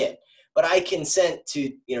stupid if I did, but I consent to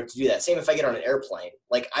do that. Same if I get on an airplane.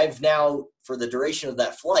 Like, I've now, for the duration of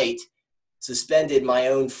that flight, suspended my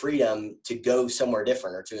own freedom to go somewhere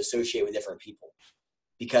different or to associate with different people,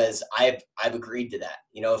 because I've agreed to that.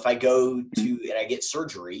 If I go to and I get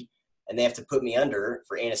surgery and they have to put me under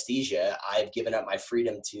for anesthesia, I've given up my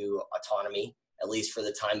freedom to autonomy, at least for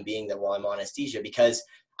the time being, that while I'm on anesthesia, because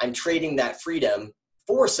I'm trading that freedom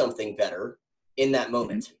for something better in that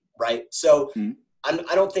moment, right? So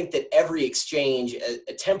I don't think that every exchange,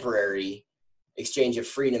 a temporary exchange of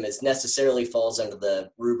freedom, is necessarily falls under the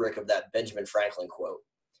rubric of that Benjamin Franklin quote.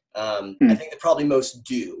 I think that probably most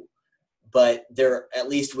do, but there, at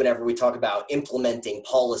least whenever we talk about implementing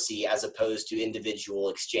policy as opposed to individual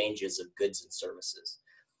exchanges of goods and services.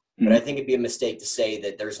 But I think it'd be a mistake to say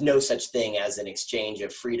that there's no such thing as an exchange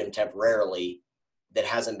of freedom temporarily that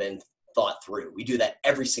hasn't been thought through. We do that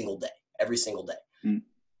every single day.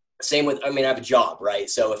 Same with, I have a job, right?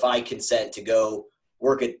 So if I consent to go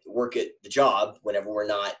work at the job whenever we're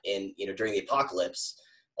not in, during the apocalypse,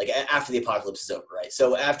 like after the apocalypse is over, right?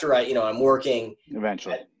 So after I'm working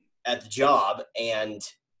eventually at the job, and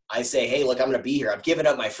I say, hey, look, I'm going to be here. I've given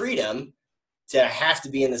up my freedom to have to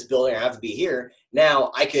be in this building, or I have to be here.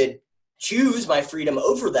 Now I could choose my freedom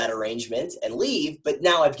over that arrangement and leave, but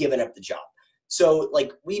now I've given up the job. So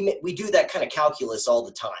like we do that kind of calculus all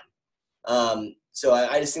the time. So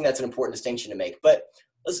I just think that's an important distinction to make. But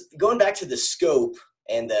going back to the scope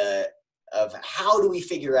and of how do we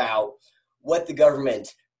figure out what the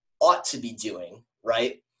government ought to be doing,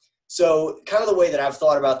 right? So kind of the way that I've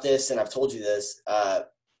thought about this, and I've told you this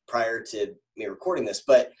prior to me recording this,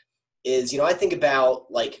 but is, I think about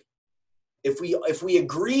like if we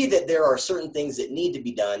agree that there are certain things that need to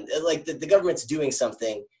be done, like the government's doing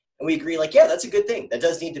something, and we agree, like, yeah, that's a good thing. That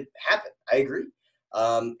does need to happen. I agree.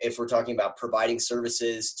 If we're talking about providing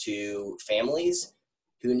services to families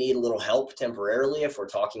who need a little help temporarily, if we're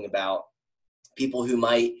talking about people who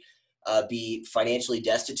might be financially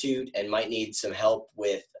destitute and might need some help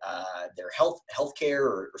with their health care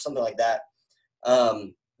or something like that,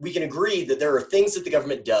 we can agree that there are things that the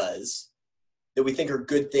government does that we think are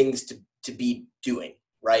good things to be doing,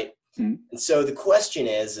 right? Mm-hmm. And so the question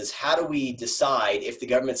is how do we decide if the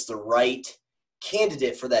government's the right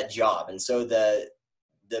candidate for that job? And so the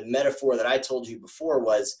metaphor that I told you before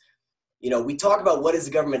was, we talk about what is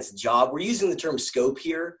the government's job. We're using the term scope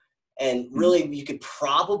here, and really you could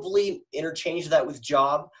probably interchange that with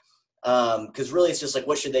job, because really it's just like,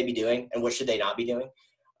 what should they be doing and what should they not be doing?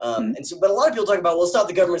 And so, but a lot of people talk about, well, it's not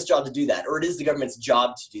the government's job to do that, or it is the government's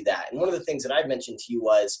job to do that. And one of the things that I mentioned to you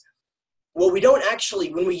was, well, we don't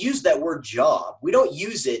actually, when we use that word job, we don't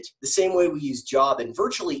use it the same way we use job in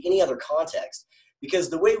virtually any other context. Because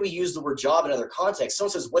the way we use the word job in other contexts,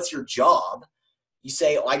 someone says, what's your job? You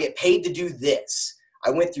say, oh, I get paid to do this.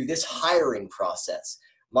 I went through this hiring process.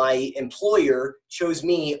 My employer chose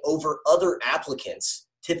me over other applicants,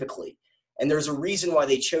 typically. And there's a reason why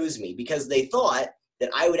they chose me, because they thought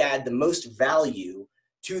that I would add the most value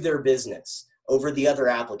to their business over the other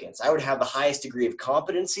applicants. I would have the highest degree of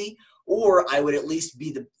competency, or I would at least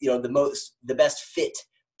be the best fit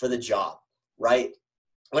for the job, right?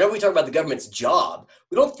 Whenever we talk about the government's job,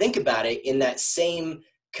 we don't think about it in that same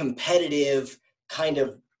competitive kind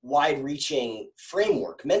of wide-reaching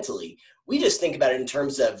framework mentally. We just think about it in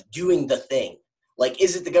terms of doing the thing. Like,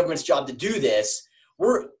 is it the government's job to do this?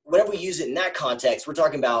 Whenever we use it in that context, we're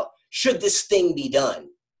talking about, should this thing be done?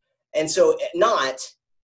 And so not,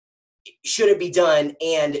 should it be done,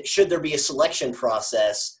 and should there be a selection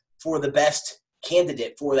process for the best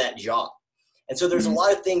candidate for that job? And so there's a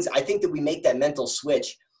lot of things, I think, that we make that mental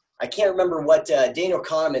switch. I can't remember what Daniel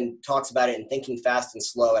Kahneman talks about it in Thinking Fast and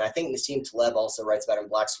Slow, and I think Nassim Taleb also writes about it in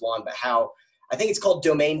Black Swan, but how, I think it's called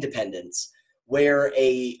domain dependence, where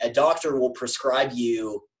a doctor will prescribe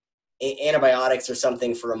you antibiotics or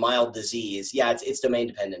something for a mild disease. Yeah, it's domain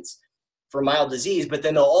dependence for a mild disease, but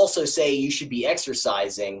then they'll also say you should be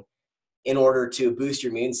exercising in order to boost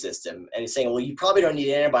your immune system. And it's saying, well, you probably don't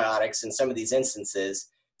need antibiotics in some of these instances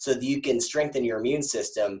so that you can strengthen your immune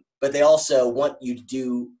system, but they also want you to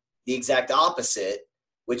do the exact opposite,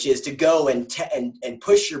 which is to go and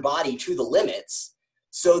push your body to the limits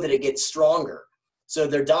so that it gets stronger. So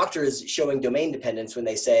their doctor is showing domain dependence when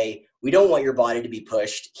they say, we don't want your body to be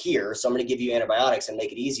pushed here, so I'm going to give you antibiotics and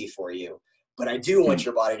make it easy for you. But I do want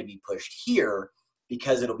your body to be pushed here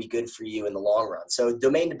because it'll be good for you in the long run. So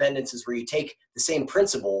domain dependence is where you take the same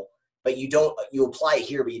principle, but you apply it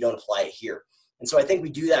here, but you don't apply it here. And so I think we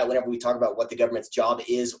do that whenever we talk about what the government's job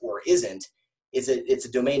is or isn't. It's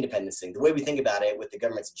a domain dependence thing. The way we think about it with the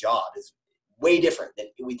government's job is way different than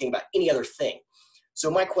we think about any other thing. So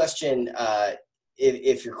my question,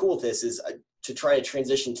 if you're cool with this, is to try to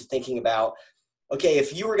transition to thinking about, okay,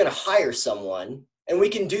 if you were going to hire someone, and we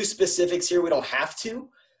can do specifics here, we don't have to.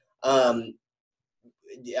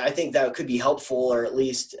 I think that could be helpful, or at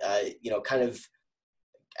least, kind of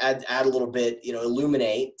add a little bit,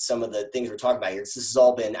 illuminate some of the things we're talking about here. This has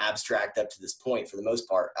all been abstract up to this point for the most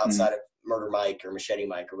part, outside of Murder Mike or Machete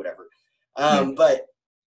Mike or whatever.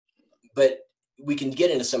 But we can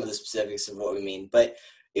get into some of the specifics of what we mean. But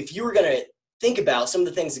if you were going to think about some of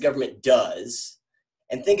the things the government does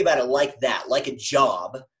and think about it like that, like a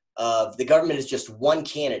job of the government is just one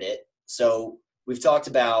candidate. So we've talked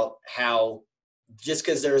about how just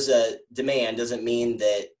because there's a demand doesn't mean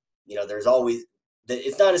that, there's always, that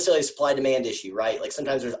it's not necessarily a supply demand issue, right? Like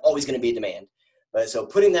sometimes there's always going to be a demand. But so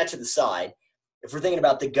putting that to the side, if we're thinking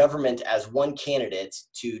about the government as one candidate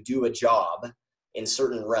to do a job in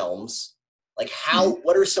certain realms, like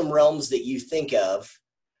what are some realms that you think of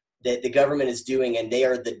that the government is doing and they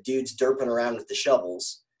are the dudes derping around with the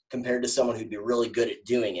shovels compared to someone who'd be really good at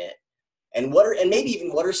doing it? And maybe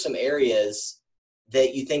even what are some areas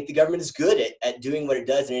that you think the government is good at doing what it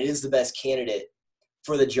does and it is the best candidate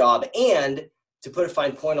for the job? And to put a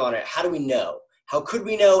fine point on it, how do we know? How could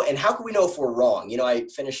we know? And how could we know if we're wrong? I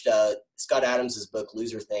finished Scott Adams's book,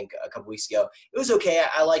 Loser Think, a couple weeks ago. It was okay.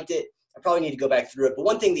 I liked it. I probably need to go back through it. But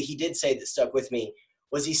one thing that he did say that stuck with me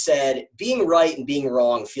was he said, being right and being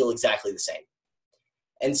wrong feel exactly the same.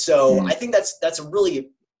 And so I think that's a really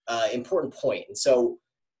important point. And so,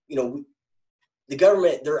 the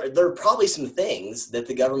government, there are probably some things that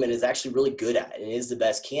the government is actually really good at and is the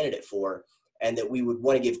best candidate for, and that we would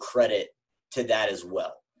want to give credit to that as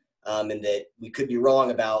well. and that we could be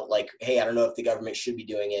wrong about like, hey, I don't know if the government should be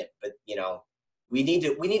doing it, but we need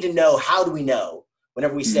to know. How do we know?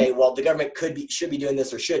 Whenever we say, well, the government should be doing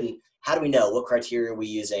this or shouldn't, how do we know? What criteria are we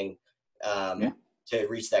using to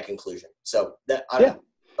reach that conclusion? So that I don't know.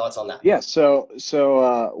 Thoughts on that? Yeah. So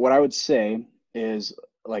what I would say is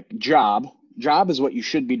like job is what you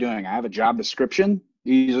should be doing. I have a job description.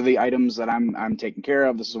 These are the items that I'm taking care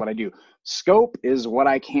of. This is what I do. Scope is what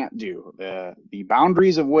I can't do. The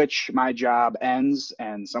boundaries of which my job ends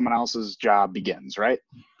and someone else's job begins, right?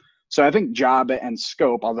 So I think job and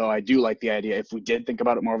scope, although I do like the idea, if we did think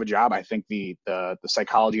about it more of a job, I think the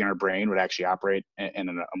psychology in our brain would actually operate in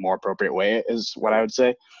a more appropriate way, is what I would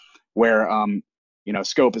say, where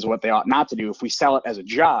scope is what they ought not to do. If we sell it as a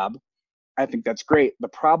job, I think that's great. The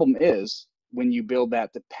problem is when you build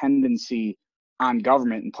that dependency on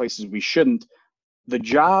government in places we shouldn't, the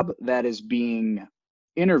job that is being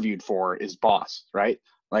interviewed for is boss, right?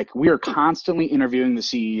 Like we are constantly interviewing the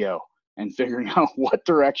CEO and figuring out what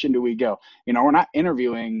direction do we go. We're not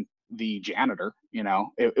interviewing the janitor.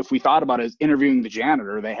 If we thought about it as interviewing the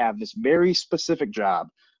janitor, they have this very specific job,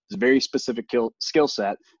 this very specific skill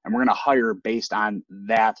set, and we're going to hire based on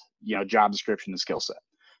that, job description and skill set.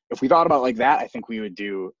 If we thought about it like that, I think we would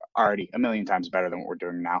do already a million times better than what we're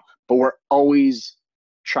doing now. But we're always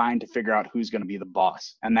trying to figure out who's going to be the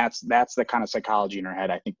boss. And that's the kind of psychology in our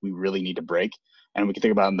head I think we really need to break. And we can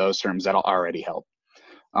think about it in those terms. That'll already help.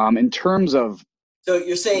 In terms of, so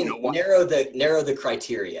you're saying narrow the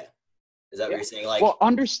criteria. Is that what you're saying? Like, well,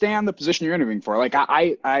 understand the position you're interviewing for. Like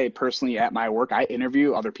I personally at my work, I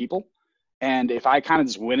interview other people. And if I kind of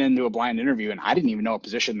just went into a blind interview and I didn't even know a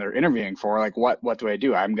position they're interviewing for, like what do I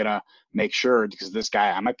do? I'm going to make sure, because this guy,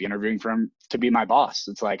 I might be interviewing for him to be my boss.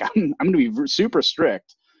 It's like, I'm going to be super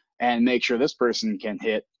strict and make sure this person can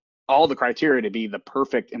hit all the criteria to be the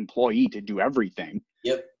perfect employee to do everything.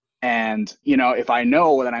 Yep. And, if I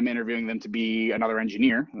know that I'm interviewing them to be another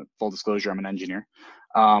engineer, full disclosure, I'm an engineer.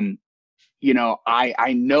 I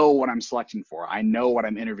know what I'm selecting for. I know what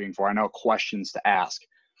I'm interviewing for. I know questions to ask.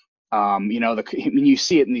 You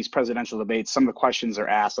see it in these presidential debates. Some of the questions are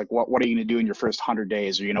asked, like, what are you going to do in your first 100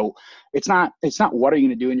 days? Or, it's not what are you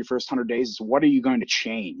going to do in your first 100 days? It's what are you going to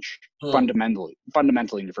change fundamentally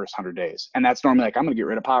in your first 100 days? And that's normally like, I'm going to get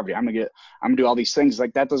rid of poverty. I'm going to do all these things.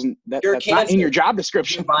 Like that's not in your job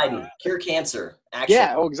description. Biden, cure cancer. Actually.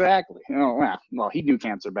 Yeah, exactly. Well, he knew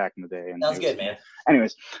cancer back in the day. Sounds good, man.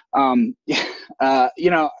 Anyways,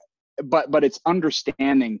 but it's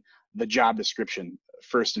understanding the job description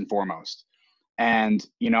first and foremost. And,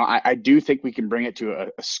 I do think we can bring it to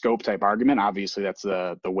a scope type argument. Obviously, that's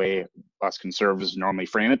the way us conservatives normally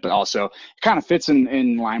frame it, but also it kind of fits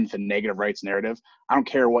in line with the negative rights narrative. I don't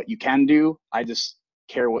care what you can do. I just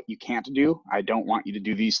care what you can't do. I don't want you to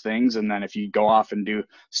do these things. And then if you go off and do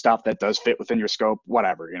stuff that does fit within your scope,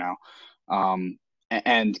 whatever,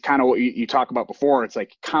 and kind of what you talk about before, it's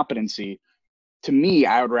like competency. To me,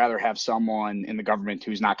 I would rather have someone in the government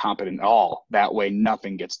who's not competent at all. That way,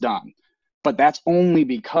 nothing gets done. But that's only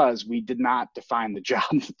because we did not define the job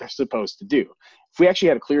that they're supposed to do. If we actually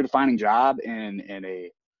had a clear defining job in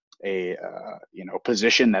a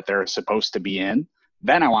position that they're supposed to be in,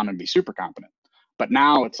 then I want them to be super competent. But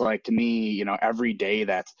now it's like, to me, every day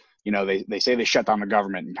that, they say they shut down the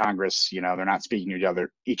government and Congress, they're not speaking to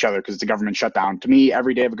each other because the government shutdown. To me,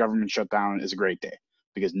 every day of a government shutdown is a great day,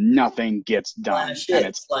 because nothing gets done.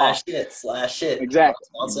 Slash it.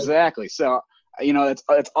 Exactly. So,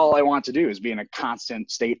 that's all I want to do, is be in a constant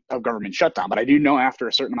state of government shutdown. But I do know after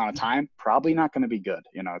a certain amount of time, probably not going to be good.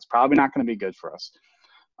 It's probably not going to be good for us.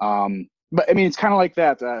 But I mean, it's kind of like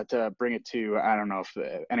that, to bring it to, I don't know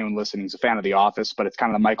if anyone listening is a fan of The Office, but it's kind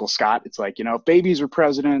of the Michael Scott. It's like, if babies were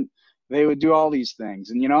president, they would do all these things.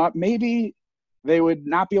 And maybe they would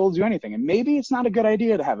not be able to do anything. And maybe it's not a good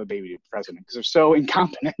idea to have a baby president because they're so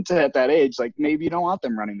incompetent at that age. Like maybe you don't want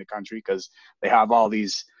them running the country because they have all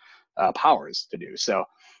these powers to do. So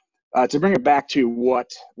to bring it back to what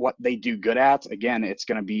they do good at, again, it's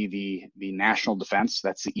going to be the national defense.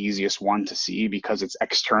 That's the easiest one to see because it's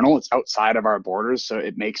external. It's outside of our borders. So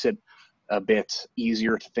it makes it a bit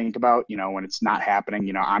easier to think about, when it's not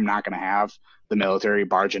happening. I'm not going to have the military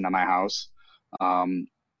barge into my house.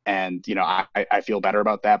 And, I feel better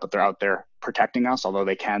about that, but they're out there protecting us, although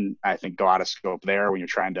they can, I think, go out of scope there when you're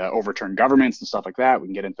trying to overturn governments and stuff like that. We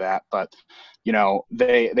can get into that. But,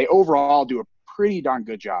 they overall do a pretty darn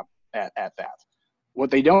good job at that. What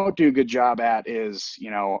they don't do a good job at is,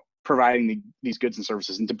 providing these goods and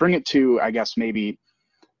services. And to bring it to, I guess, maybe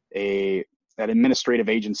that administrative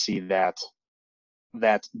agency that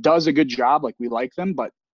does a good job, like we like them,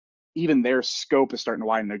 but even their scope is starting to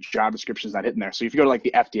widen. Their job description is not hitting there. So if you go to like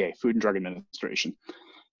the FDA, Food and Drug Administration,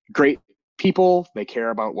 great people, they care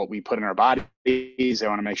about what we put in our bodies. They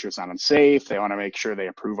want to make sure it's not unsafe. They want to make sure they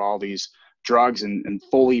approve all these drugs and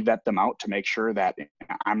fully vet them out to make sure that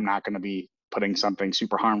I'm not going to be putting something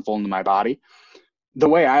super harmful into my body. The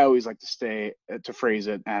way I always like to phrase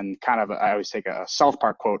it, and kind of, I always take a South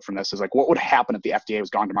Park quote from this, is like, what would happen if the FDA was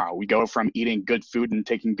gone tomorrow? We go from eating good food and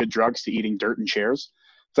taking good drugs to eating dirt and chairs.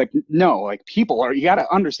 It's like, no, like you got to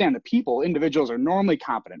understand that individuals are normally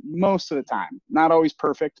competent most of the time, not always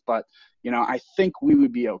perfect, but I think we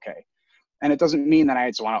would be okay. And it doesn't mean that I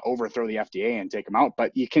just want to overthrow the FDA and take them out,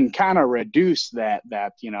 but you can kind of reduce that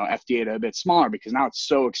FDA to a bit smaller, because now it's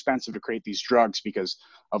so expensive to create these drugs because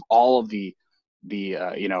of all of the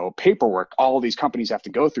paperwork all of these companies have to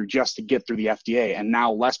go through just to get through the FDA. And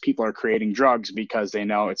now less people are creating drugs because they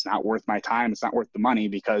know it's not worth my time. It's not worth the money,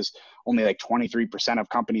 because only like 23% of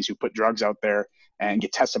companies who put drugs out there and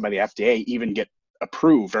get tested by the FDA even get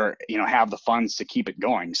approved or, have the funds to keep it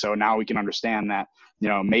going. So now we can understand that,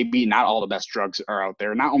 maybe not all the best drugs are out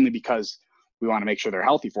there, not only because we want to make sure they're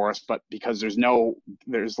healthy for us, but because there's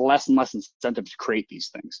less and less incentive to create these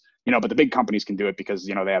things, but the big companies can do it because,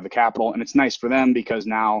 they have the capital, and it's nice for them because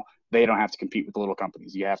now they don't have to compete with the little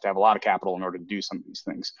companies. You have to have a lot of capital in order to do some of these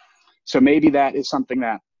things. So maybe that is something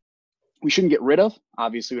that we shouldn't get rid of.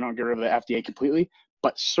 Obviously we don't get rid of the FDA completely,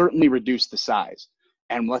 but certainly reduce the size.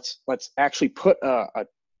 And let's actually put a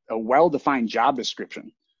well-defined job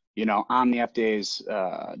description, on the FDA's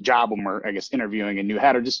job when we're, interviewing a new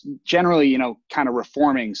head, or just generally, kind of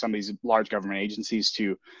reforming some of these large government agencies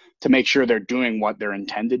to make sure they're doing what they're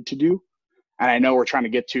intended to do. And I know we're trying to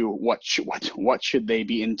get to what should they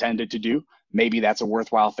be intended to do. Maybe that's a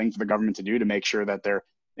worthwhile thing for the government to do, to make sure that they're,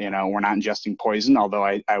 we're not ingesting poison. Although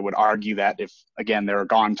I would argue that if, again, they're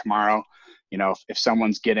gone tomorrow, if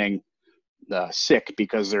someone's getting sick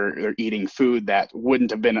because they're eating food that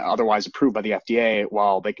wouldn't have been otherwise approved by the FDA,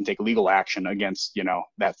 while they can take legal action against,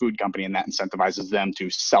 that food company, and that incentivizes them to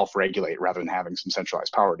self-regulate rather than having some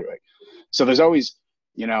centralized power do it. So there's always,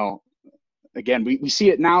 again, we see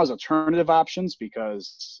it now as alternative options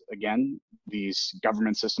because, again, these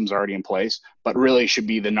government systems are already in place, but really should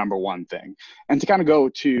be the number one thing. And to kind of go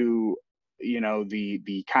to,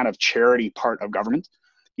 the kind of charity part of government,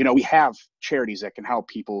 we have charities that can help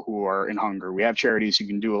people who are in hunger. We have charities who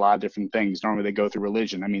can do a lot of different things. Normally they go through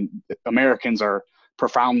religion. I mean, Americans are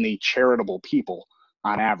profoundly charitable people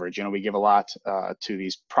on average. We give a lot to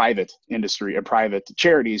these private industry or private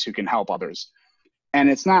charities who can help others. And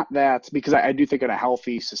it's not that, because I do think in a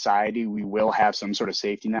healthy society, we will have some sort of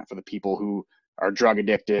safety net for the people who are drug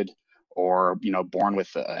addicted or, born with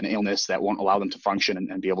an illness that won't allow them to function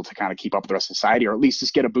and be able to kind of keep up with the rest of society, or at least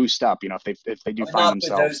just get a boost up, if they do find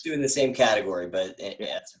themselves. Not those two in the same category, but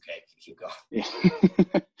yeah, it's okay. Keep going.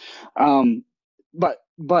 Yeah.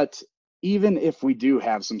 But even if we do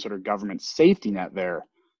have some sort of government safety net there,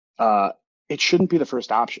 it shouldn't be the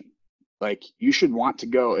first option. Like, you should want to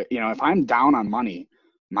go, if I'm down on money,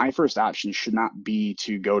 my first option should not be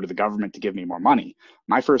to go to the government to give me more money.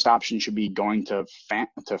 My first option should be going to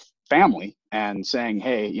family and saying,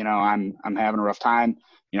 hey, I'm having a rough time.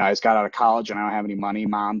 I just got out of college and I don't have any money.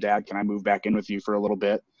 Mom, Dad, can I move back in with you for a little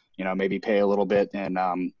bit? Maybe pay a little bit in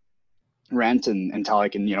rent until I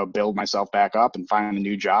can, build myself back up and find a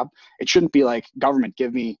new job. It shouldn't be like, government,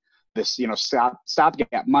 give me this,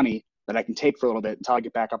 stopgap money that I can take for a little bit until I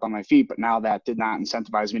get back up on my feet. But now that did not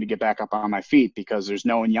incentivize me to get back up on my feet, because there's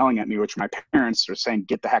no one yelling at me, which my parents are saying,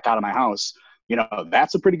 get the heck out of my house.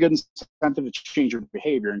 That's a pretty good incentive to change your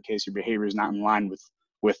behavior in case your behavior is not in line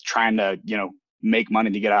with trying to, make money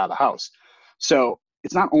to get out of the house. So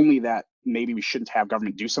it's not only that maybe we shouldn't have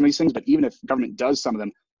government do some of these things, but even if government does some of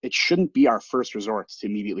them, it shouldn't be our first resort to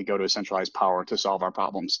immediately go to a centralized power to solve our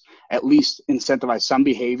problems. At least incentivize some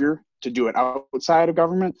behavior to do it outside of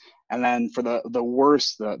government. And then for the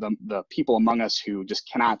worst, the people among us who just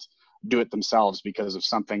cannot do it themselves because of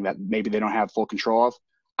something that maybe they don't have full control of,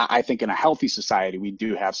 I think in a healthy society, we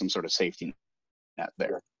do have some sort of safety net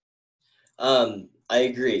there. I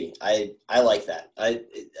agree. I like that.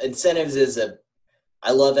 Incentives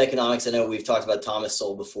I love economics. I know we've talked about Thomas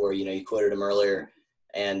Sowell before, you quoted him earlier.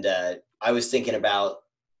 And I was thinking about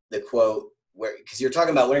the quote because you're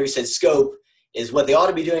talking about whenever you said scope is what they ought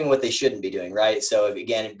to be doing and what they shouldn't be doing, right? So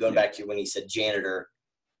again, going back to when he said janitor,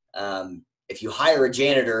 if you hire a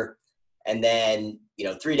janitor and then,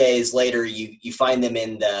 3 days later you find them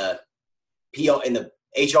in the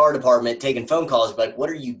HR department taking phone calls, like, what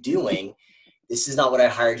are you doing? This is not what I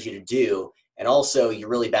hired you to do. And also, you're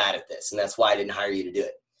really bad at this, and that's why I didn't hire you to do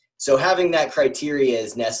it. So having that criteria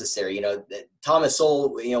is necessary. Thomas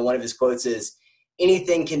Sowell, one of his quotes is,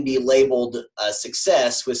 anything can be labeled a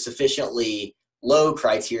success with sufficiently low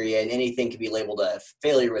criteria, and anything can be labeled a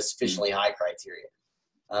failure with sufficiently high criteria.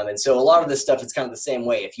 And so a lot of this stuff is kind of the same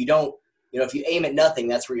way. If you don't, if you aim at nothing,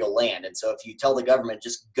 that's where you'll land. And so if you tell the government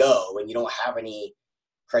just go and you don't have any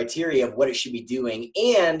criteria of what it should be doing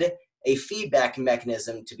and a feedback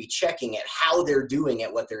mechanism to be checking at how they're doing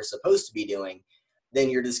it, what they're supposed to be doing, then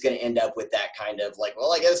you're just going to end up with that kind of like,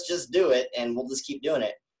 well, I guess just do it and we'll just keep doing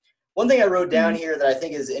it. One thing I wrote down here that I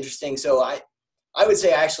think is interesting. So I would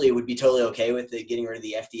say actually it would be totally okay with getting rid of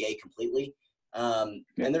the FDA completely. And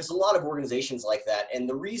there's a lot of organizations like that. And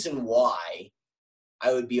the reason why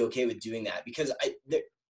I would be okay with doing that, because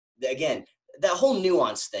again, that whole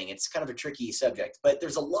nuance thing, it's kind of a tricky subject, but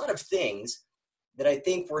there's a lot of things that I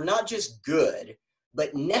think were not just good,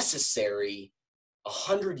 but necessary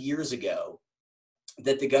 100 years ago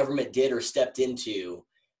that the government did or stepped into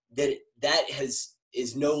that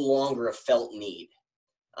is no longer a felt need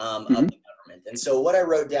of the government. And so what I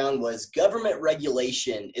wrote down was government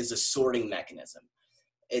regulation is a sorting mechanism.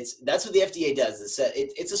 That's what the FDA does.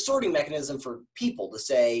 It's a sorting mechanism for people to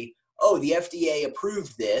say, oh, the FDA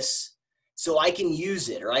approved this, so I can use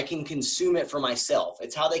it or I can consume it for myself.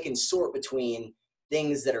 It's how they can sort between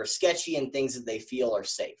things that are sketchy and things that they feel are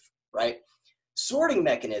safe, right? Sorting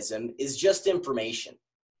mechanism is just information.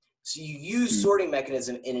 So you use sorting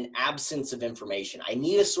mechanism in an absence of information. I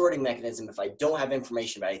need a sorting mechanism if I don't have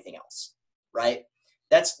information about anything else, right?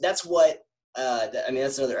 That's what,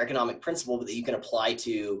 that's another economic principle that you can apply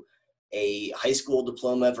to a high school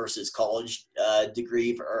diploma versus college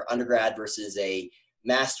degree or undergrad versus a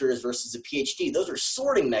master's versus a PhD. Those are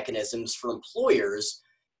sorting mechanisms for employers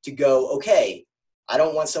to go, okay, I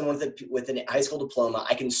don't want someone with a high school diploma.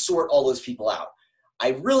 I can sort all those people out.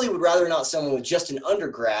 I really would rather not someone with just an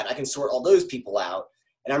undergrad. I can sort all those people out.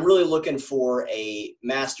 And I'm really looking for a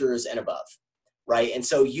master's and above, right? And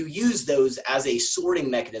so you use those as a sorting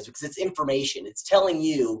mechanism because it's information. It's telling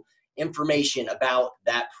you information about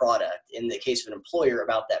that product, in the case of an employer,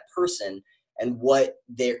 about that person and what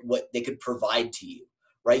they could provide to you,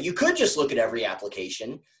 right? You could just look at every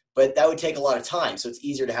application, but that would take a lot of time. So it's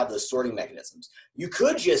easier to have those sorting mechanisms. You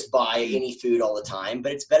could just buy any food all the time,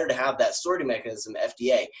 but it's better to have that sorting mechanism,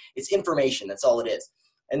 FDA. It's information. That's all it is.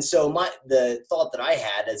 And so the thought that I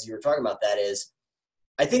had as you were talking about that is,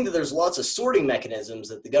 I think that there's lots of sorting mechanisms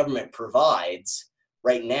that the government provides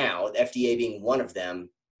right now, the FDA being one of them,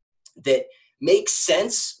 that makes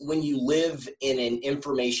sense when you live in an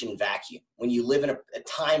information vacuum, when you live in a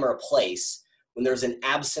time or a place when there's an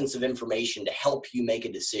absence of information to help you make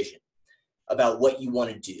a decision about what you want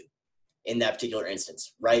to do in that particular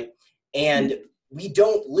instance, right? And we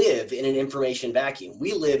don't live in an information vacuum.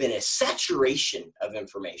 We live in a saturation of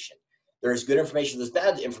information. There's good information, there's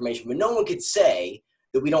bad information, but no one could say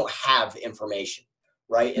that we don't have information,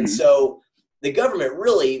 right? And so the government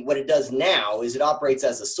really, what it does now is it operates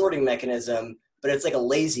as a sorting mechanism, but it's like a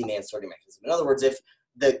lazy man sorting mechanism. In other words, if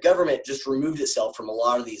the government just removed itself from a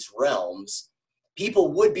lot of these realms,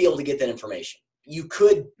 people would be able to get that information. You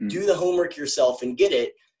could do the homework yourself and get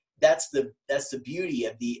it. That's the beauty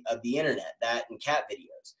of the internet, that and cat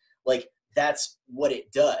videos. Like, that's what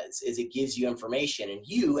it does, is it gives you information, and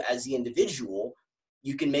you as the individual,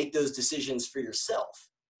 you can make those decisions for yourself.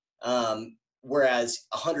 Whereas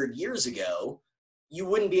 100 years ago, you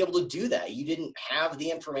wouldn't be able to do that. You didn't have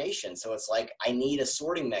the information. So it's like, I need a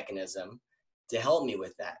sorting mechanism to help me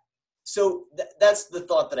with that. So that's the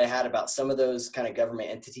thought that I had about some of those kind of government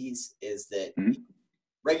entities, is that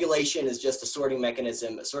regulation is just a sorting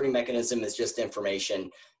mechanism. A sorting mechanism is just information.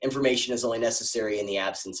 Information is only necessary in the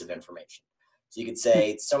absence of information. So you could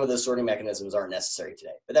say some of those sorting mechanisms aren't necessary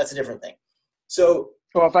today, but that's a different thing. So,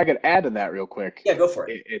 well, if I could add to that real quick. Yeah, go for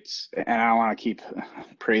it. And I don't want to keep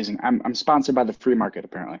praising. I'm sponsored by the free market,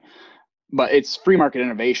 apparently. But it's free market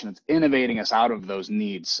innovation. It's innovating us out of those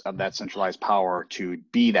needs of that centralized power to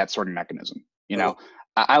be that sorting mechanism. You know,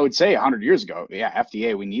 I would say 100 years ago, yeah,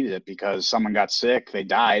 FDA, we needed it because someone got sick, they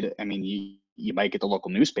died. I mean, you might get the local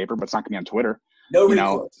newspaper, but it's not going to be on Twitter. No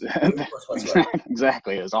recourse. No recourse whatsoever.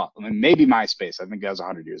 Exactly. It was awesome. I mean, maybe MySpace. I think that was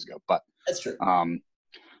 100 years ago. But that's true.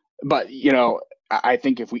 But I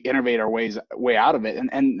think if we innovate our way out of it,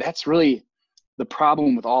 and that's really the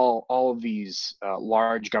problem with all of these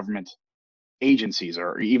large government agencies,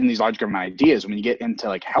 or even these large government ideas, when you get into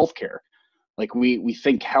like healthcare, like we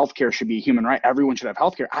think healthcare should be a human right. Everyone should have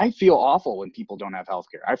healthcare. I feel awful when people don't have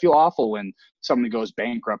healthcare. I feel awful when somebody goes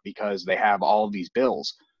bankrupt because they have all of these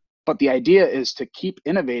bills. But the idea is to keep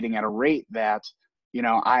innovating at a rate that,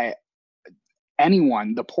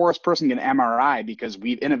 anyone, the poorest person, get an MRI because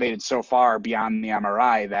we've innovated so far beyond the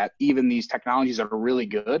MRI that even these technologies that are really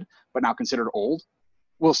good but now considered old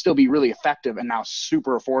will still be really effective and now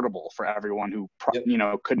super affordable for everyone who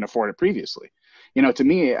couldn't afford it previously. To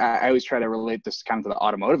me, I always try to relate this kind of to the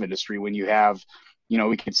automotive industry. When you have,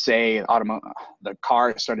 we could say the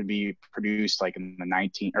car started to be produced like in the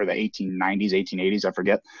 1890s, 1880s, I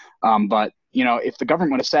forget. But if the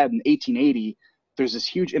government would have said in 1880, there's this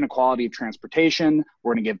huge inequality of transportation,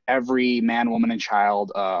 we're going to give every man, woman, and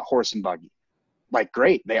child a horse and buggy. Like,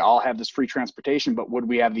 great, they all have this free transportation, but would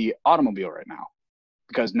we have the automobile right now?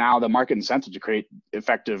 Because now the market incentive to create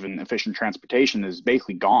effective and efficient transportation is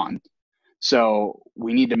basically gone. So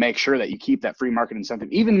we need to make sure that you keep that free market incentive,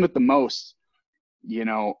 even with the most,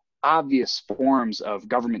 obvious forms of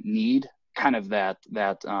government need, kind of that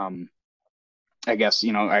I guess,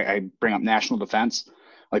 I bring up national defense.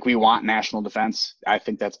 Like, we want national defense. I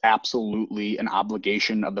think that's absolutely an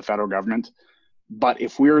obligation of the federal government. But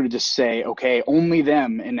if we were to just say, okay, only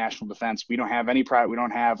them in national defense, we don't have any private, we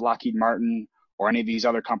don't have Lockheed Martin or any of these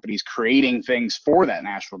other companies creating things for that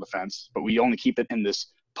national defense, but we only keep it in this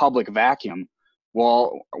public vacuum,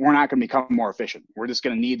 well, we're not going to become more efficient. We're just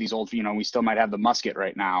going to need these old, we still might have the musket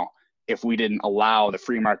right now if we didn't allow the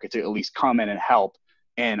free market to at least come in and help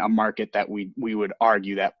in a market that we would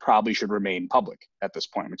argue that probably should remain public at this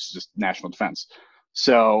point, which is just national defense.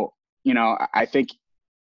 So, I think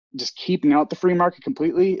just keeping out the free market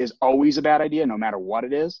completely is always a bad idea, no matter what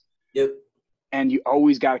it is. Yep. And you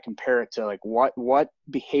always got to compare it to like what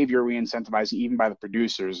behavior are we incentivizing, even by the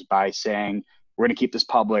producers, by saying we're going to keep this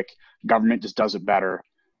public, government just does it better.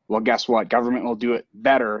 Well, guess what? Government will do it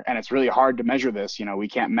better. And it's really hard to measure this. We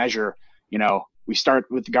can't measure, we start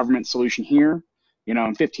with the government solution here.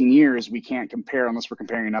 In 15 years, we can't compare, unless we're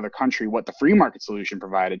comparing another country, what the free market solution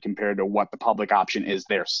provided compared to what the public option is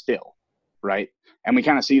there still, right? And we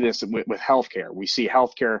kind of see this with healthcare. We see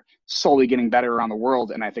healthcare slowly getting better around the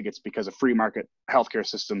world, and I think it's because of free market healthcare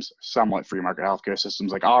systems, somewhat free market healthcare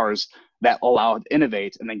systems like ours, that allow it to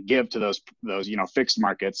innovate and then give to those fixed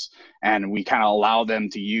markets, and we kind of allow them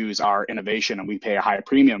to use our innovation, and we pay a high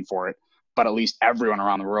premium for it. But at least everyone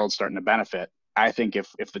around the world is starting to benefit. I think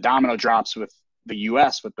if the domino drops with the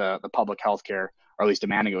U.S. with the public healthcare, or at least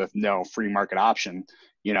demanding it with no free market option,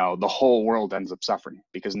 the whole world ends up suffering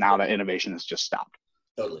because now that innovation has just stopped.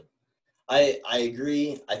 Totally. I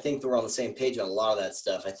agree. I think we're on the same page on a lot of that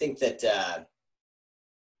stuff. I think that,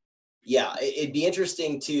 it'd be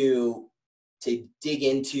interesting to dig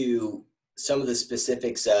into some of the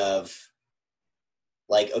specifics of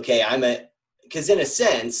like, okay, because in a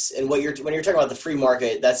sense, and when you're talking about the free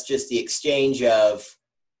market, that's just the exchange of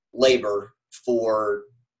labor for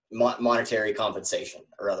monetary compensation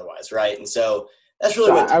or otherwise, right? And so that's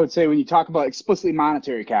really what I would say when you talk about explicitly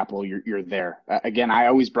monetary capital, you're there. Again, I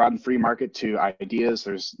always broaden free market to ideas.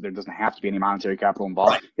 There doesn't have to be any monetary capital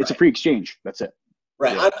involved. Right, it's a free exchange. That's it.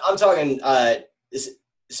 Right. Yeah. I'm talking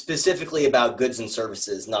specifically about goods and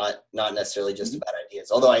services, not necessarily just about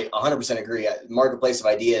ideas. Although I 100% agree, marketplace of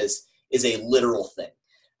ideas is a literal thing.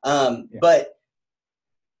 But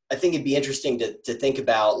I think it'd be interesting to think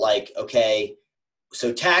about like, okay,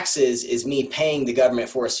 so taxes is me paying the government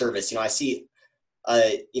for a service. I see,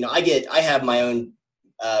 I have my own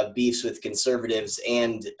beefs with conservatives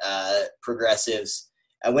and progressives.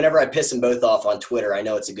 Whenever I piss them both off on Twitter, I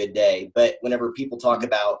know it's a good day. But whenever people talk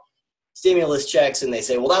about stimulus checks and they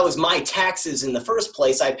say, well, that was my taxes in the first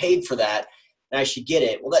place, I paid for that and I should get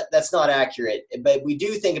it. Well, that's not accurate. But we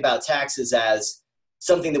do think about taxes as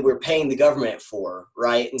something that we're paying the government for,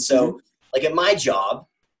 right? And so, like at my job,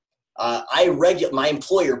 my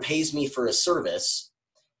employer pays me for a service,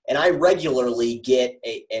 and I regularly get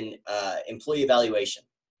an employee evaluation.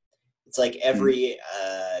 It's like every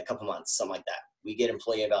couple months, something like that. We get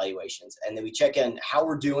employee evaluations, and then we check in how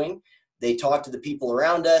we're doing. They talk to the people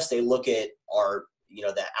around us. They look at our,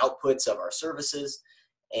 the outputs of our services,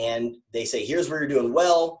 and they say, here's where you're doing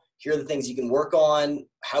well. Here are the things you can work on.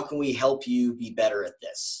 How can we help you be better at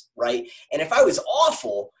this, right? And if I was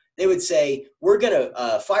awful, they would say, we're going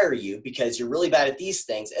to fire you because you're really bad at these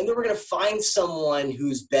things. And then we're going to find someone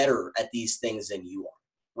who's better at these things than you are,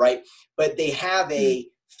 right? But they have a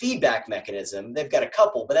feedback mechanism. They've got a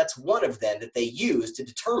couple, but that's one of them that they use to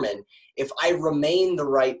determine if I remain the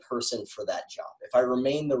right person for that job, if I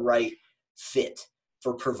remain the right fit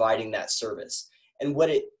for providing that service. And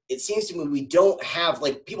what it seems to me we don't have,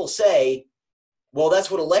 like people say, well,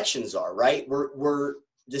 that's what elections are, right? We're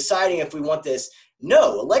deciding if we want this.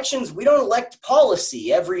 No, elections, we don't elect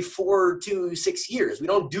policy every 4 to 6 years. We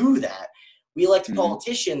don't do that. We elect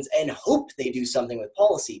politicians and hope they do something with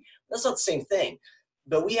policy. That's not the same thing.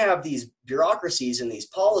 But we have these bureaucracies and these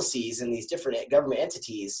policies and these different government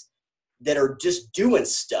entities that are just doing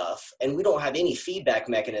stuff, and we don't have any feedback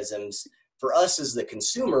mechanisms for us as the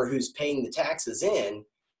consumer who's paying the taxes in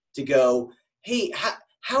to go, hey,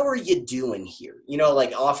 how are you doing here? You know,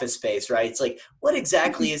 like Office Space, right? It's like, what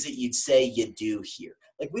exactly is it you'd say you do here?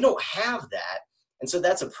 Like, we don't have that. And so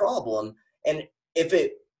that's a problem. And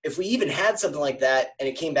if we even had something like that and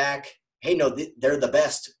it came back, hey, no, they're the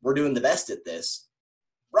best. We're doing the best at this.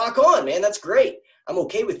 Rock on, man. That's great. I'm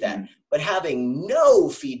okay with that. But having no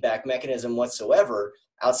feedback mechanism whatsoever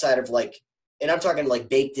outside of like, and I'm talking like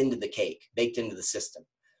baked into the cake, baked into the system.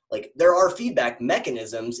 Like, there are feedback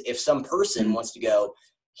mechanisms if some person wants to go,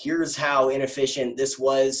 here's how inefficient this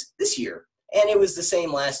was this year. And it was the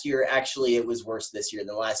same last year. Actually, it was worse this year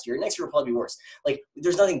than last year. Next year will probably be worse. Like,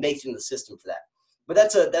 there's nothing baked into the system for that. But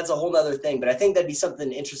that's a whole nother thing. But I think that'd be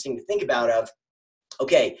something interesting to think about of,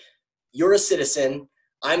 okay, you're a citizen,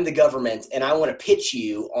 I'm the government, and I want to pitch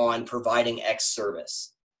you on providing X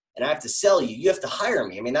service. And I have to sell you. You have to hire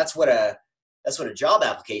me. I mean, that's what a job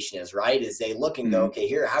application is, right? Is they look and go, okay,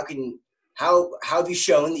 here, how have you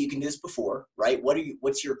shown that you can do this before, right?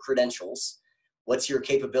 What's your credentials? What's your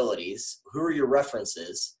capabilities? Who are your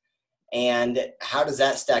references? And how does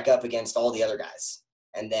that stack up against all the other guys?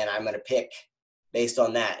 And then I'm going to pick based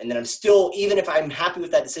on that. And then I'm still, even if I'm happy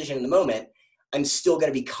with that decision in the moment, I'm still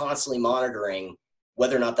going to be constantly monitoring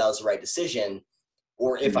whether or not that was the right decision,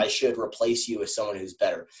 or if I should replace you with someone who's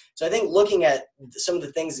better. So I think looking at some of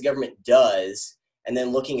the things the government does and then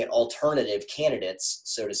looking at alternative candidates,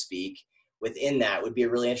 so to speak, within that would be a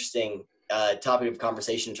really interesting topic of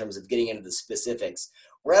conversation in terms of getting into the specifics.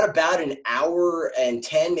 We're at about an hour and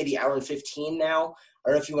 10, maybe hour and 15 now. I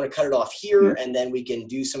don't know if you want to cut it off here and then we can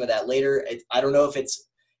do some of that later. I don't know if it's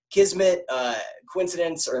kismet,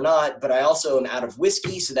 coincidence or not, but I also am out of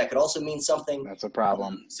whiskey, so that could also mean something. That's a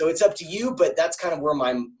problem. So it's up to you, but that's kind of where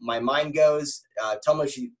my mind goes. Tell me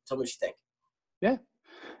what you think.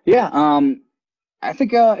 Yeah. I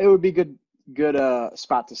think it would be good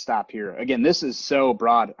spot to stop here. Again, this is so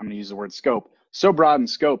broad. I'm going to use the word scope. So broad in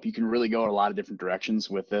scope, you can really go in a lot of different directions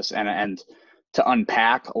with this, and to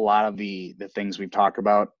unpack a lot of the things we've talked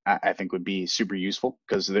about, I think would be super useful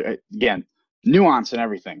because again, nuance and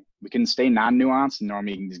everything. We can stay non-nuanced, and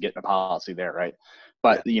normally you can just get a policy there, right?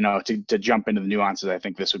 But to jump into the nuances, I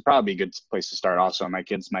think this would probably be a good place to start. Also, my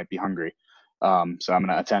kids might be hungry, so I'm going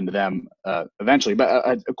to attend to them eventually.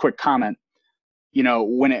 But a quick comment,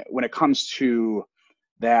 when it comes to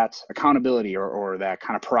that accountability or that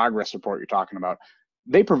kind of progress report you're talking about,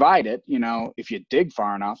 they provide it. If you dig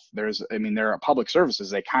far enough, there are public services.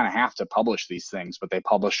 They kind of have to publish these things, but they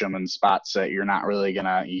publish them in spots that you really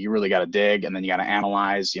got to dig, and then you got to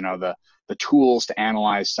analyze. The tools to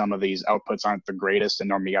analyze some of these outputs aren't the greatest, and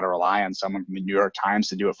normally you got to rely on someone from the New York Times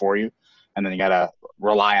to do it for you, and then you got to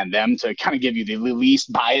rely on them to kind of give you the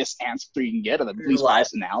least biased answer you can get, or the least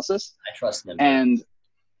biased analysis. I trust them. And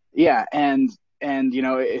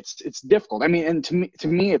it's difficult. I mean, and to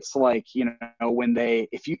me, it's like, when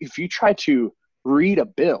if you try to read a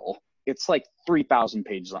bill, it's like 3,000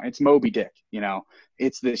 pages long. It's Moby Dick,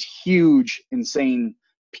 it's this huge, insane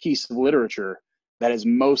piece of literature that is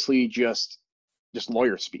mostly just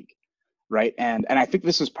lawyer speak. Right. And I think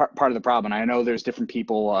this is part of the problem. I know there's different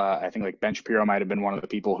people. I think like Ben Shapiro might've been one of the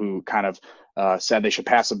people who kind of said they should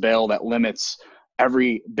pass a bill that limits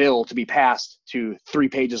every bill to be passed to 3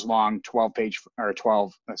 pages long, 12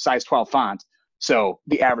 size 12 font. So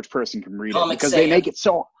the average person can read it, because they make it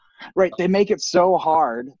so right. They make it so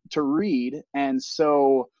hard to read and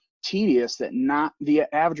so tedious that not the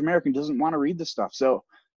average American doesn't want to read this stuff. So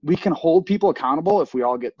we can hold people accountable if we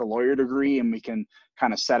all get the lawyer degree, and we can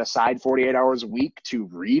kind of set aside 48 hours a week to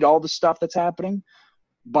read all the stuff that's happening.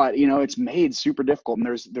 But, it's made super difficult,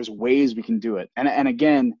 and there's ways we can do it. And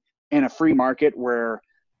again, in a free market where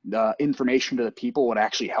the information to the people would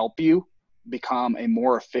actually help you become a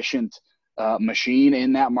more efficient machine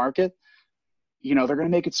in that market, they're going to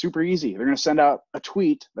make it super easy. They're going to send out a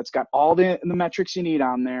tweet that's got all the metrics you need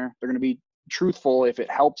on there. They're going to be truthful if it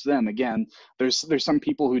helps them. Again, there's some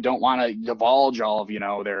people who don't want to divulge all of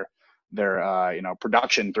their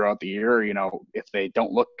production throughout the year. If they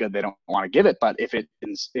don't look good, they don't want to give it. But if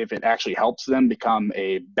it actually helps them become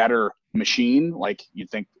a better machine, like you'd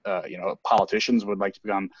think politicians would like to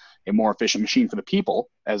become a more efficient machine for the people,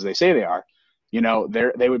 as they say they are,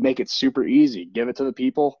 they would make it super easy. Give it to the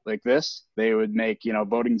people like this. They would make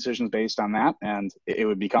voting decisions based on that, and it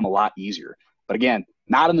would become a lot easier. But again,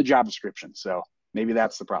 not in the job description. So maybe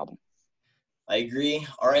that's the problem. I agree.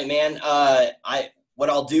 All right, man. What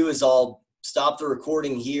I'll do is I'll stop the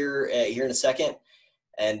recording here in a second,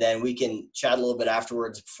 and then we can chat a little bit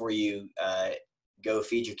afterwards before you go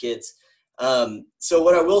feed your kids. So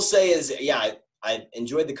what I will say is, yeah, I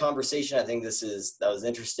enjoyed the conversation. I think that was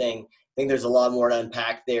interesting. I think there's a lot more to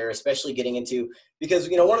unpack there, especially getting into, because,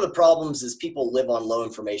 one of the problems is people live on low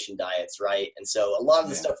information diets, right? And so a lot of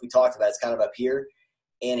the stuff we talked about is kind of up here,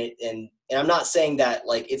 and I'm not saying that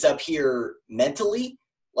like it's up here mentally,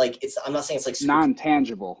 like I'm not saying it's like super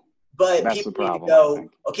non-tangible, but that's people the problem, need to go,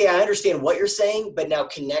 okay, I understand what you're saying, but now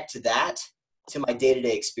connect that to my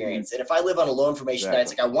day-to-day experience. And if I live on a low information diet,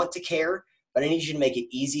 it's like, I want to care, but I need you to make it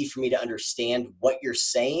easy for me to understand what you're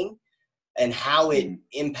saying and how it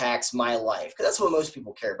impacts my life. Because that's what most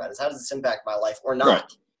people care about, is how does this impact my life or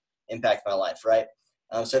not impact my life, right?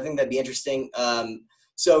 So I think that'd be interesting.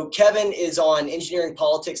 So Kevin is on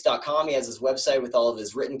engineeringpolitics.com. He has his website with all of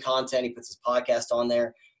his written content. He puts his podcast on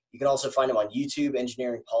there. You can also find him on YouTube,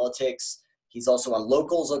 Engineering Politics. He's also on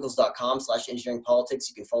locals.com/engineeringpolitics.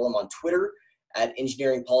 You can follow him on Twitter at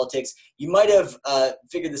Engineering Politics. You might have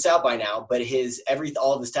figured this out by now, but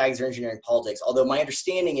all of his tags are Engineering Politics. Although my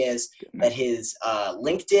understanding is that his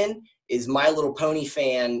LinkedIn is My Little Pony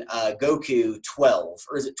fan Goku 12,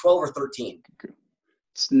 or is it 12 or 13?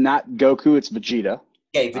 It's not Goku, it's Vegeta.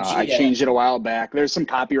 Okay, Vegeta. I changed it a while back. There's some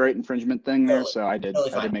copyright infringement thing there, so I did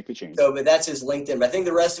make the change. So, but that's his LinkedIn. But I think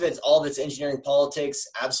the rest of all of it's Engineering Politics.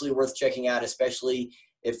 Absolutely worth checking out, especially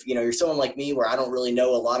if you're someone like me where I don't really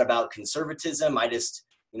know a lot about conservatism. I just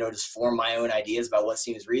form my own ideas about what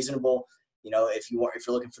seems reasonable. If you're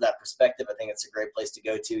looking for that perspective, I think it's a great place to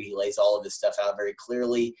go to. He lays all of his stuff out very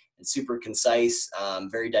clearly and super concise,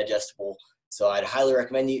 very digestible. So I'd highly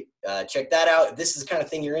recommend you check that out. If this is the kind of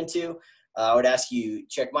thing you're into, I would ask you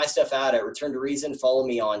check my stuff out at Return to Reason. Follow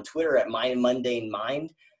me on Twitter at My Mundane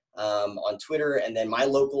Mind on Twitter. And then my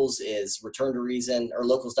locals is Return to Reason, or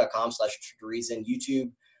locals.com/Return to Reason,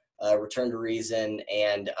 YouTube, Return to Reason.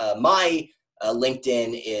 And my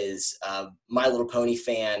LinkedIn is My Little Pony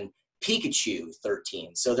fan Pikachu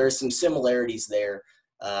 13. So there's some similarities there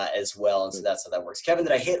as well. And so that's how that works. Kevin,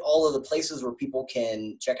 did I hit all of the places where people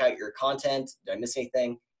can check out your content? Did I miss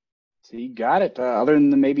anything? So you got it. Other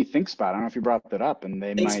than maybe ThinkSpot, I don't know if you brought that up, and they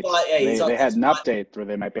had an update where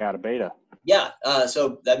they might be out of beta. Yeah,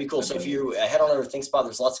 so that'd be cool. So if you head on over to ThinkSpot,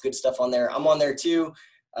 there's lots of good stuff on there. I'm on there too,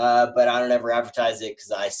 but I don't ever advertise it because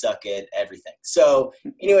I suck at everything. So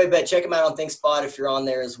anyway, but check them out on ThinkSpot if you're on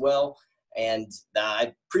there as well. And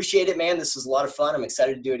I appreciate it, man. This was a lot of fun. I'm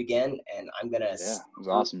excited to do it again, and I'm gonna it was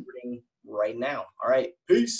awesome right now. All right, peace.